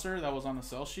Orca Besser that was on the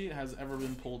sell sheet has ever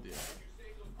been pulled yet.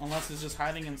 Unless it's just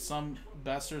hiding in some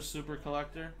Besser super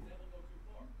collector,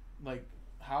 like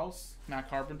house, Matt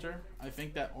Carpenter. I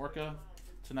think that Orca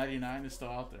to 99 is still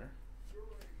out there.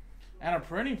 And a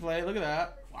printing plate. Look at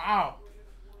that. Wow.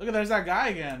 Look at, there's that guy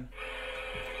again.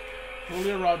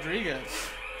 Julio Rodriguez.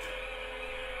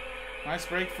 Nice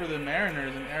break for the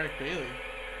Mariners and Eric Bailey.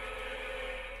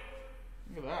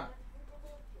 Look at that.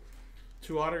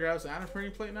 2 autographs and a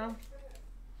printing plate now.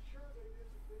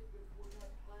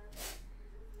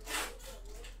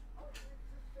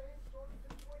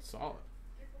 Solid.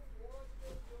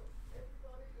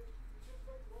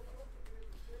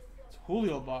 It's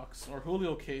Julio box, or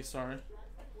Julio case, sorry.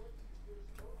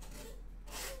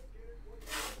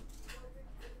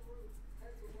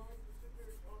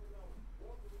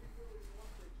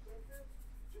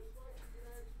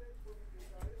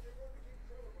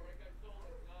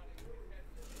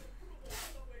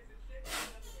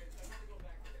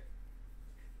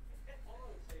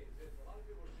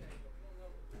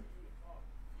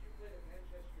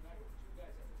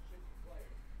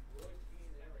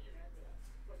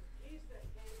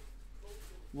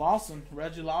 Lawson,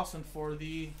 Reggie Lawson for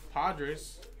the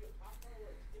Padres.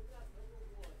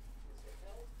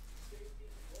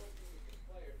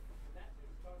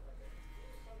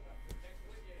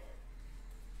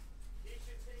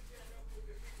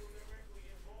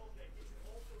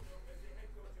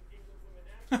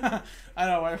 I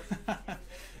know.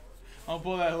 I'll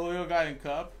pull that Julio guy in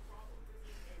cup.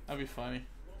 That'd be funny.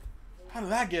 How did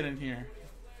that get in here?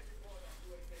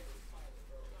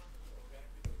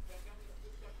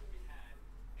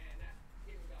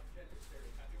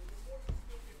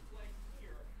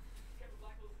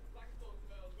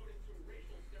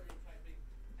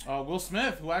 Will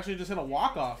Smith, who actually just hit a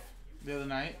walk-off the other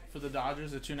night for the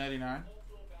Dodgers at $2.99.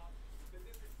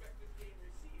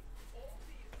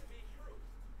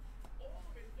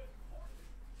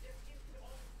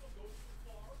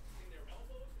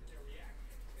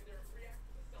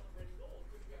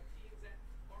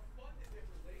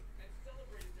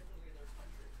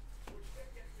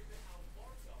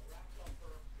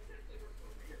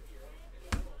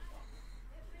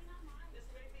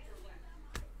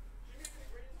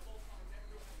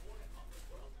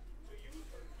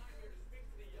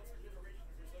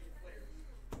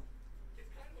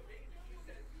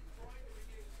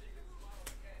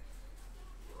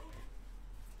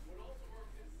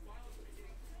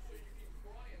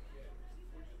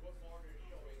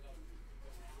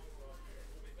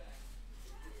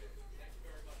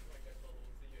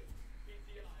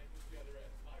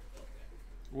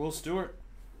 Will Stewart,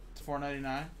 it's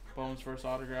 $4.99. Bowman's first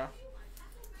autograph.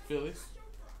 Phillies.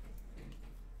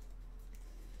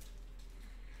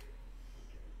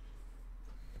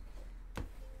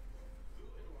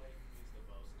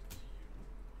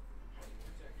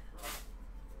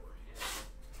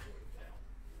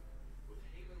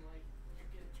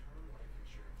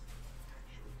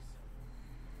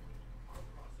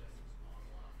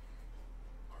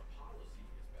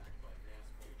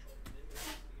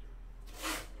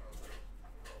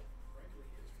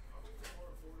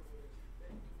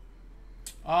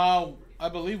 I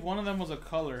believe one of them was a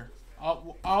color.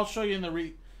 I'll show you in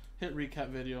the hit recap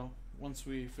video once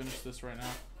we finish this right now.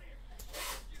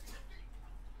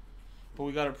 But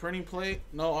we got a printing plate,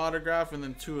 no autograph, and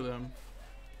then 2 of them.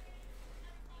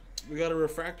 We got a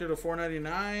refractor to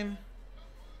 $4.99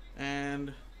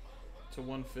 and to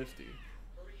 $1.50.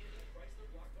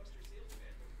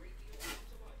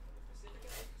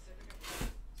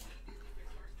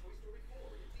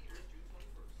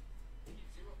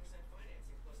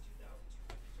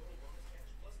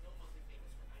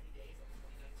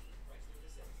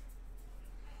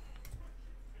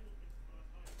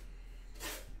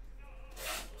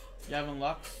 Gavin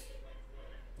Lux,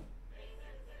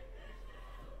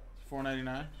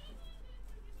 $4.99.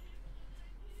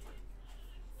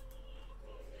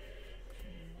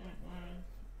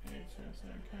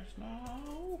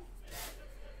 No.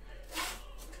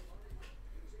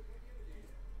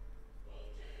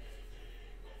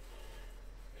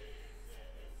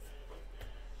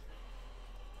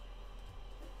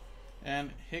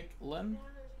 And Hicklen,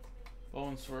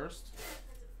 Bowman's first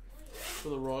for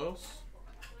the Royals.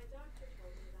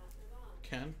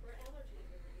 Ken.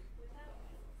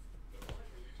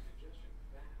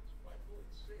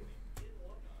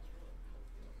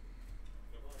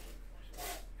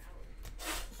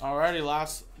 Alrighty,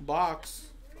 last box.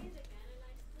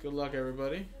 Good luck,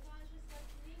 everybody.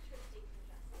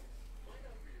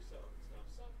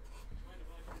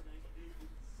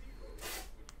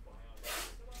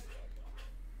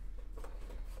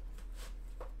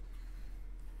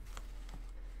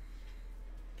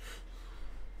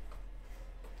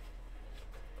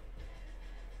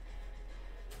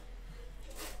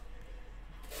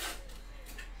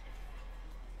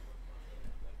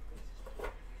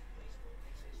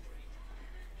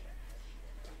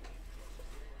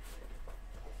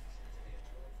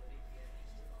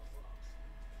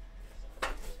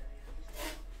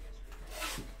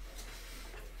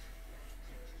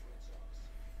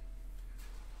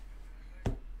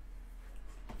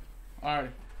 Alrighty.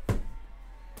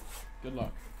 Good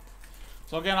luck.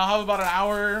 So again, I'll have about an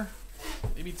hour,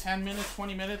 maybe 10 minutes,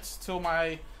 20 minutes till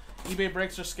my eBay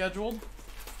breaks are scheduled.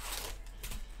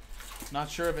 Not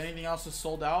sure if anything else is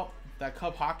sold out. That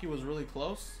Cup Hockey was really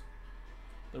close.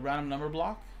 The random number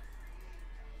block.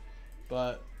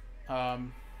 But, like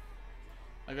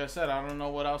I said, I don't know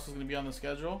what else is going to be on the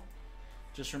schedule.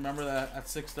 Just remember that at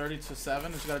 6:30 to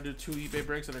 7, just got to do 2 eBay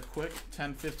breaks that are quick,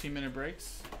 10, 15-minute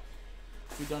breaks.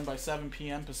 Be done by 7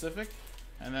 p.m. Pacific.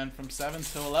 And then from 7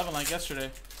 till 11, like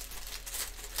yesterday,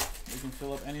 we can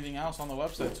fill up anything else on the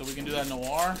website. So we can do that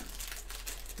Noir.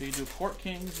 We can do Court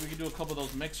Kings. We can do a couple of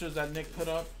those mixers that Nick put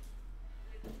up.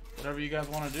 Whatever you guys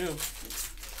want to do.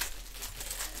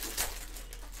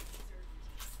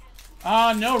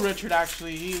 No, Richard,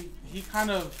 actually. He kind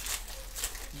of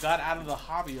got out of the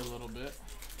hobby a little bit.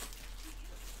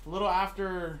 A little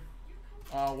after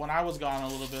when I was gone a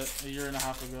little bit, a year and a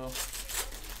half ago.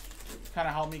 Kind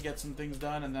of helped me get some things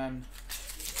done, and then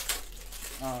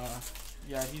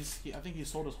yeah, I think he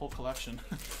sold his whole collection,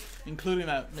 including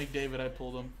that McDavid I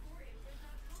pulled him.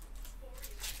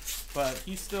 But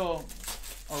he's still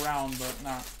around, but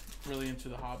not really into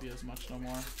the hobby as much no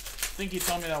more. I think he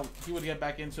told me that he would get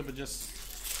back into it, but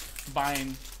just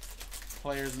buying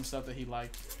players and stuff that he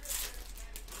liked.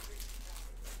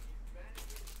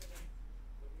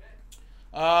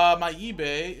 My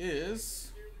eBay is...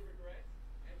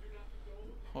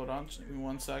 Hold on, just give me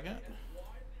 1 second.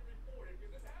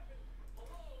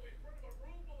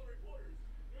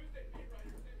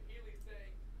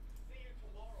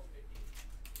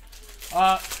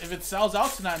 If it sells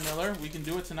out tonight, Miller, we can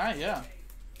do it tonight, yeah.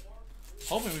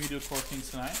 Hoping we can do Court Kings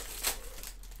tonight.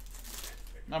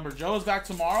 Remember, Joe is back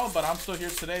tomorrow, but I'm still here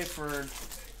today for,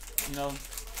 you know,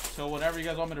 so whatever you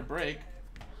guys want me to break.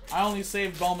 I only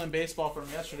saved Bowman baseball from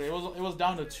yesterday. It was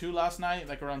down to 2 last night,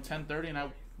 like around 10:30, and I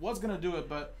was gonna do it,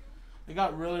 but it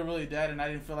got really, really dead, and I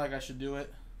didn't feel like I should do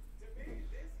it.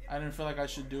 I didn't feel like I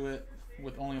should do it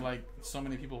with only like so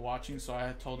many people watching, so I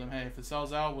had told him, hey, if it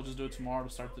sells out, we'll just do it tomorrow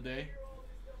to start the day,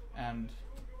 and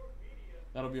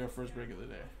that'll be our first break of the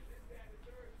day.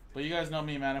 But you guys know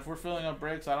me, man. If we're filling up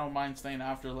breaks, I don't mind staying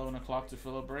after 11 o'clock to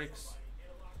fill up breaks.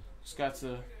 Just got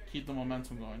to keep the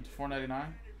momentum going.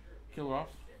 $4.99. Killer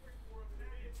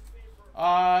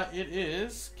off. It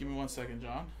is. Give me 1 second,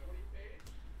 John.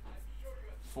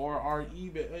 For our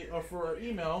eBay or for our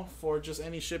email, for just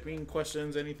any shipping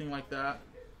questions, anything like that,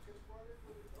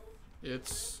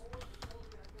 it's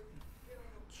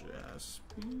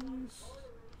Jaspys.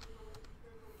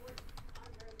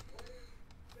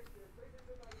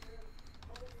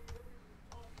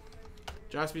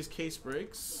 Jaspys Case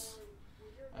Breaks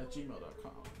at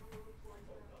gmail.com.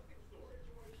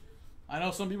 I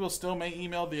know some people still may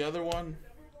email the other one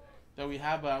that we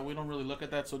have, but we don't really look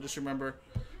at that, so just remember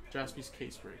Jaspys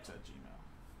Case Breaks at Gmail.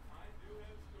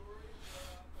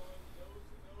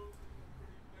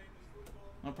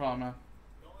 No problem, man.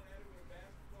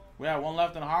 We have one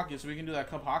left in hockey, so we can do that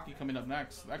Cup Hockey coming up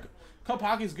next. That Cup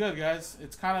Hockey's good, guys.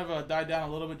 It's kind of died down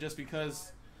a little bit just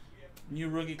because new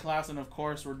rookie class, and of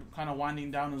course we're kind of winding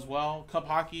down as well. Cup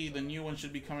Hockey, the new one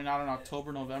should be coming out in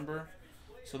October, November,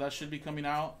 so that should be coming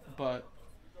out. But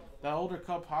that older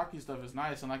Cup Hockey stuff is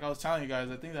nice, and like I was telling you guys,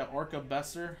 I think that Orca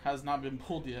Besser has not been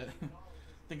pulled yet. I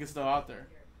think it's still out there.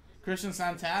 Christian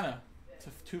Santana to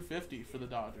 250 for the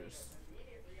Dodgers,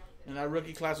 and that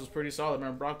rookie class was pretty solid.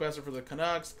 Remember, Brock Besser for the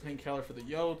Canucks, Clint Keller for the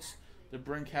Yotes, the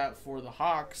Brincat for the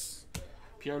Hawks,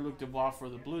 Pierre-Luc Dubois for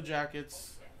the Blue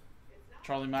Jackets,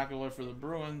 Charlie McAvoy for the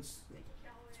Bruins.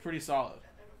 It's pretty solid.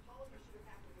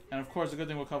 And of course, the good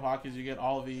thing with Cup Hockey is you get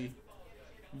all the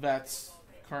vets,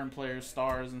 current players,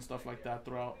 stars, and stuff like that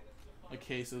throughout a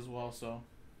case as well. So,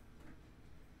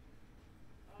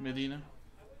 Medina,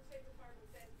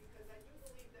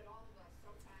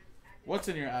 what's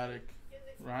in your attic,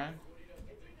 Ryan?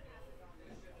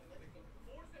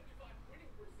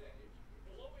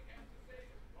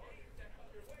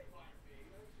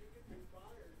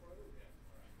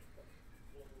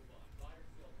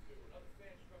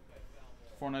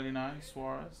 499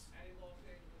 Suarez.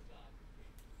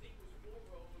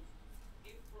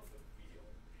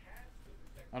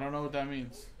 I don't know what that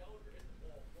means.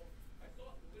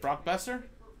 Brock Besser?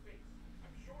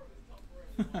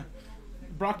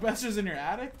 Brock Besser's in your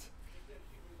addict?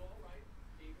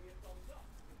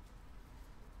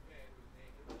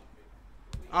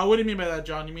 What do you mean by that,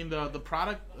 John? You mean the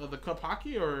product, the cup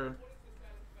hockey, or?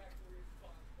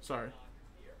 Sorry.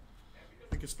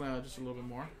 I can explain that just a little bit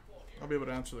more. I'll be able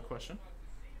to answer the question.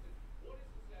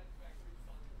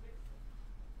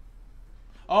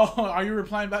 Oh, are you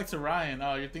replying back to Ryan?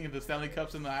 Oh, you're thinking the Stanley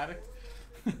Cup's in the attic?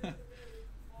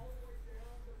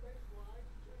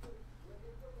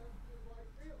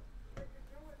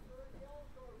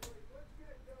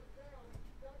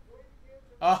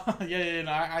 Oh, yeah,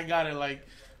 no, I got it like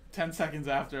 10 seconds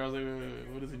after. I was like, wait,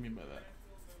 what does he mean by that?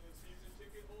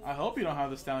 I hope you don't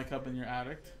have the Stanley Cup in your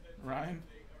attic, Ryan.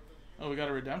 Oh, we got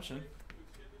a redemption.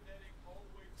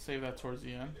 Save that towards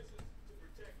the end.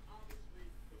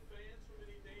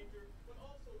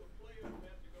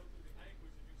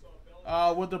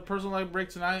 Would the personal life break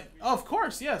tonight? Oh, of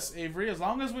course, yes, Avery. As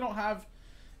long as we don't have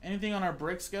anything on our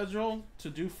break schedule to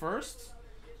do first,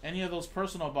 any of those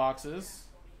personal boxes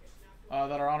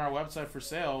that are on our website for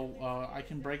sale, I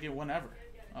can break it whenever.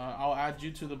 I'll add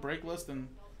you to the break list and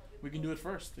we can do it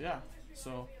first. Yeah.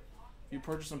 So if you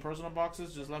purchase some personal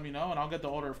boxes, just let me know and I'll get the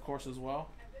order, of course, as well.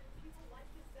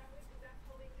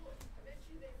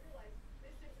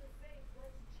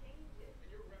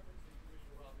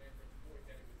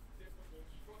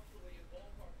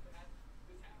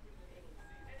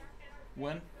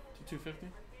 When to 250?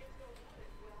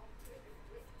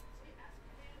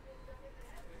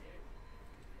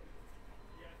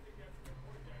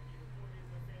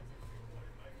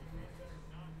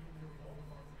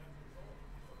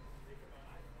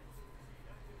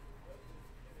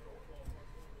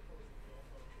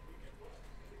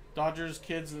 Dodgers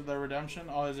kids, the redemption.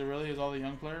 Oh, is it really? Is all the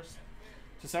young players?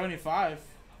 To 75,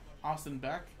 Austin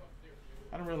Beck.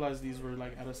 I didn't realize these were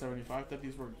like out of 75. That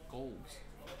these were golds.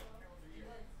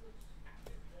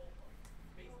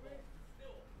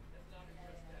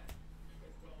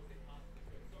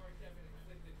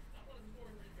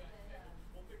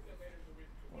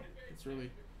 It's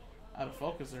really out of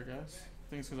focus there, guys. I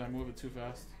think it's because I move it too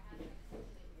fast.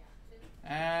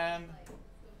 And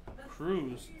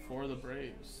Cruz for the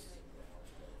Braves.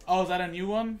 Oh, is that a new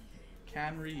one?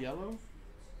 Canry Yellow?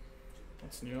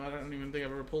 That's new. I don't even think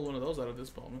I've ever pulled one of those out of this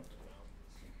Bowman.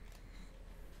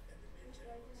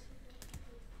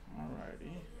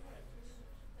 Alrighty.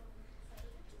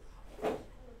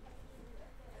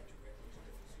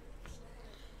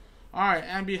 Alright,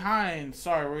 and behind,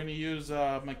 sorry, we're going to use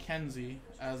Mackenzie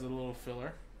as a little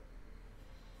filler.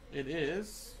 It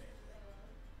is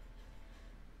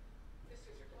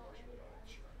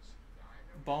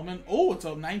Bowman. Oh, it's a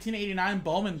 1989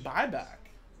 Bowman buyback.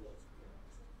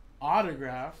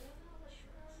 Autograph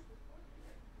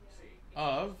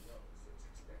of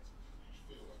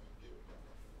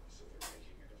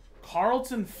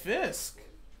Carlton Fisk.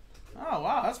 Oh,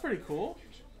 wow, that's pretty cool.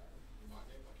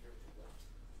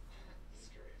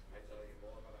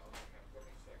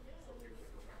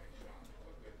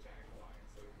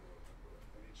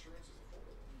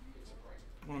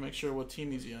 I want to make sure what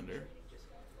team is he under.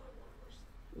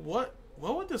 What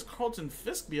would this Carlton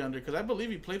Fisk be under? Because I believe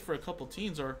he played for a couple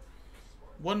teams. Or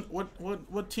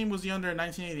what team was he under in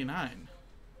 1989?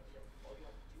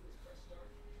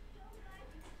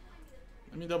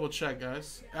 Let me double check,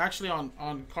 guys. Actually,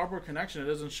 on Cardboard Connection, it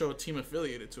doesn't show a team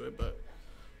affiliated to it, but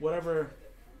whatever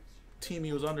team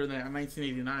he was under in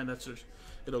 1989, that's what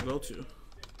it'll go to.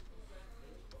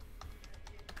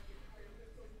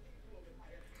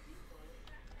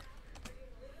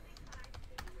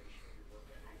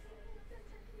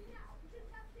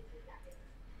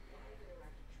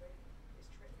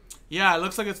 Yeah, it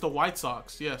looks like it's the White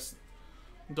Sox. Yes.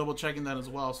 I'm double checking that as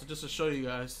well. So just to show you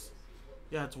guys.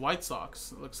 Yeah, it's White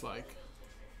Sox, it looks like.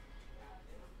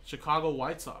 Chicago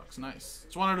White Sox. Nice.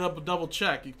 Just wanted to double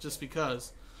check just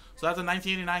because. So that's a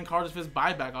 1989 Carlton Fisk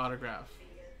buyback autograph.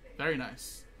 Very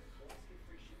nice.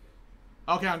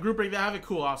 Okay, on Group Break they have it.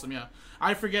 Cool, awesome, yeah.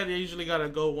 I forget I usually gotta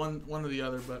go one or the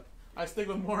other, but I stick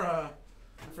with more I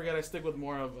stick with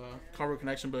more of Cardboard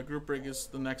Connection, but Group Break is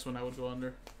the next one I would go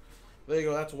under. There you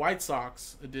go. That's White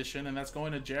Sox edition, and that's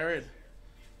going to Jared.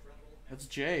 That's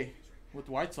Jay with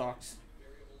White Sox.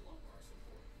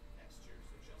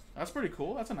 That's pretty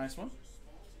cool. That's a nice one.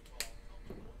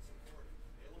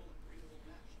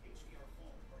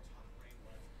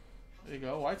 There you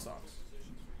go, White Sox.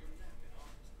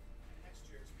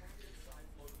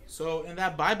 So in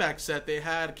that buyback set, they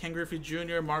had Ken Griffey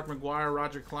Jr., Mark McGuire,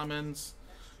 Roger Clemens,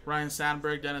 Ryan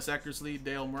Sandberg, Dennis Eckersley,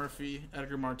 Dale Murphy,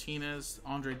 Edgar Martinez,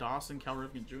 Andre Dawson, Cal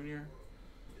Ripken Jr.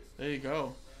 There you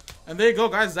go. And there you go,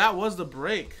 guys. That was the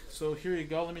break. So here you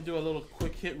go. Let me do a little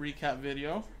quick hit recap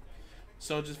video.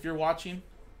 So just if you're watching,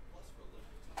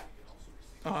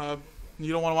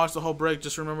 you don't want to watch the whole break,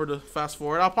 just remember to fast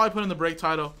forward. I'll probably put in the break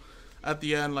title at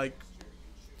the end, like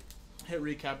hit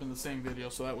recap in the same video,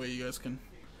 so that way you guys can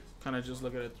kind of just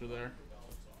look at it through there.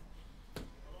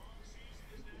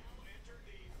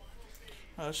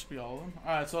 That should be all of them.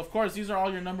 Alright, so of course these are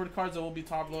all your numbered cards that will be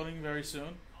top loading very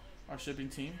soon. Our shipping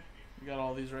team. We got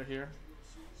all these right here.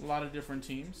 A lot of different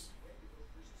teams.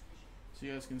 So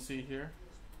you guys can see here.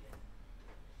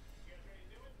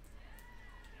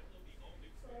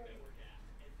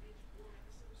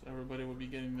 So everybody will be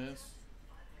getting this.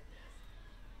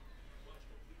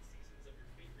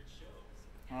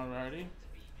 Alrighty.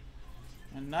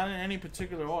 And not in any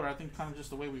particular order. I think kind of just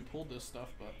the way we pulled this stuff,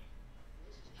 but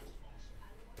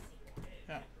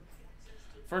yeah.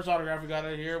 First autograph we got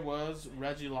out here was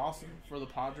Reggie Lawson for the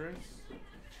Padres.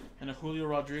 And a Julio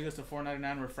Rodriguez to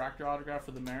 499 refractor autograph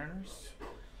for the Mariners.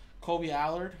 Kobe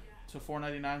Allard to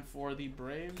 499 for the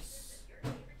Braves.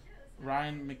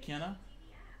 Ryan McKenna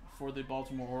for the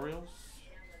Baltimore Orioles.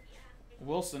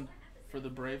 Wilson for the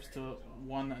Braves to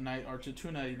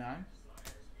 299.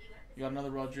 You got another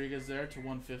Rodriguez there to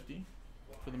 150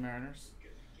 for the Mariners.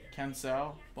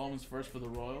 Cancel, Bowman's first for the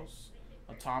Royals.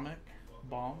 Atomic,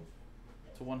 Baum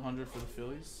to 100 for the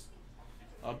Phillies.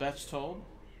 Betch Told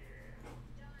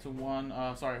to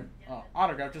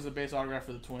autograph, just a base autograph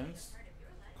for the Twins.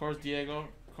 Of course, Diego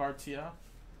Cartia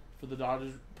for the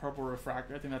Dodgers, purple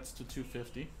refractor. I think that's to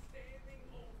 250.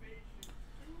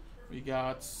 We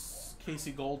got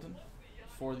Casey Golden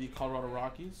for the Colorado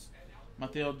Rockies.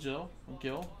 Mateo Gil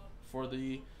for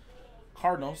the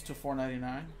Cardinals to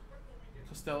 499.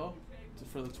 Costello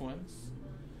for the Twins.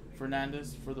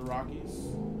 Fernandez for the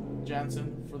Rockies.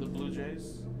 Jansen for the Blue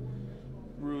Jays.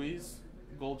 Ruiz,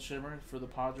 Gold Shimmer for the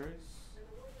Padres.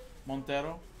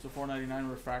 Montero to 499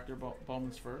 refractor,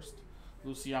 Bowman's first.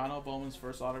 Luciano, Bowman's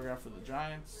first autograph for the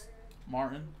Giants.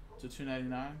 Martin to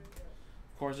 299.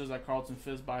 Of course, there's that Carlton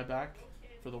Fizz buyback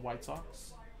for the White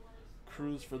Sox.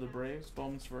 Cruz for the Braves,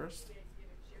 Bowman's first.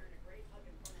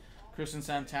 Christian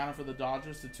Santana for the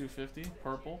Dodgers to 250,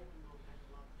 purple.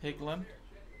 Hicklin,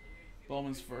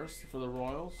 Bowman's first for the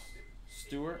Royals.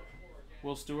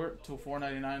 Will Stewart to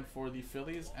 499 for the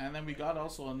Phillies. And then we got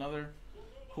also another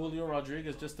Julio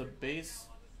Rodriguez, just a base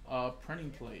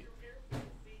printing plate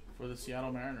for the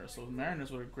Seattle Mariners. So the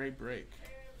Mariners with a great break.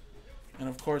 And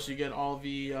of course you get all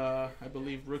the, I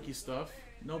believe, rookie stuff.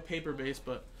 No paper base,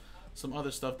 but some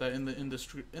other stuff that in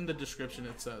the description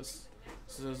it says.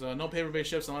 It says no paper base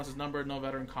ships unless it's numbered, no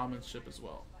veteran commons ship as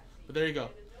well. But there you go.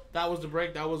 That was the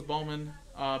break. That was Bowman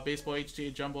Baseball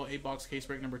HTA Jumbo 8-box case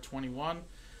break number 21.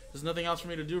 There's nothing else for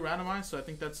me to do randomize, so I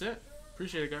think that's it.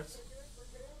 Appreciate it, guys.